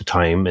you took the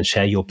time and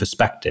share your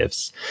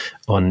perspectives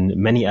on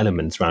many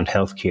elements around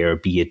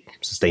healthcare, be it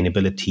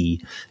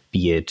sustainability,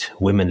 be it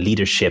women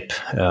leadership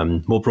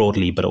more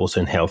broadly, but also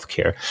in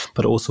healthcare,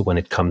 but also when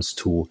it comes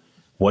to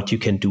what you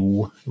can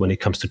do when it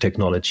comes to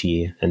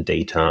technology and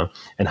data,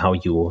 and how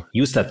you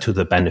use that to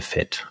the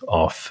benefit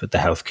of the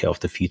healthcare of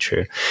the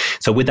future.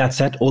 So with that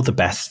said, all the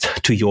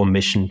best to your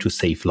mission to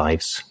save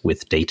lives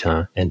with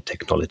data and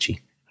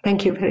technology.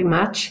 Thank you very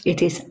much.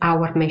 It is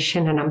our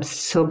mission, and I'm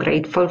so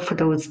grateful for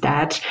those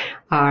that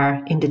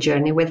are in the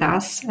journey with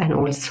us, and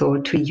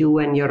also to you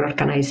and your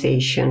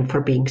organization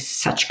for being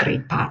such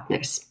great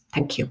partners.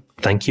 Thank you.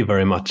 Thank you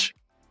very much.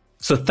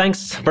 So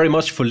thanks very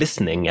much for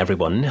listening,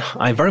 everyone.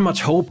 I very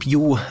much hope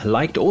you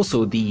liked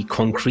also the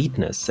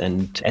concreteness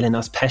and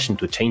Elena's passion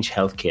to change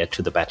healthcare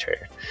to the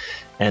better.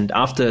 And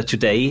after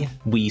today,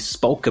 we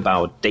spoke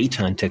about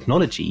data and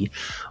technology.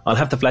 I'll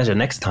have the pleasure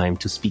next time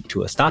to speak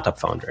to a startup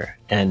founder.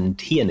 And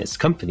he and his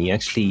company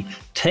actually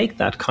take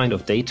that kind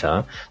of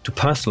data to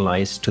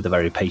personalize to the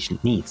very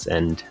patient needs.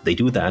 And they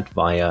do that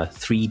via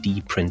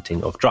 3D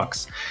printing of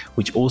drugs,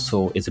 which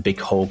also is a big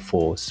hope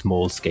for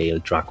small-scale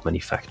drug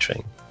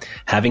manufacturing.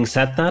 Having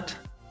said that,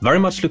 Very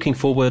much looking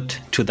forward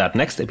to that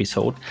next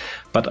episode.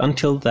 But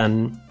until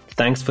then,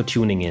 thanks for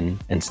tuning in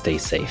and stay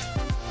safe.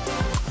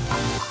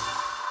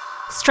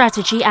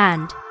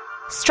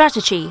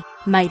 Strategy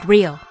made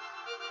real.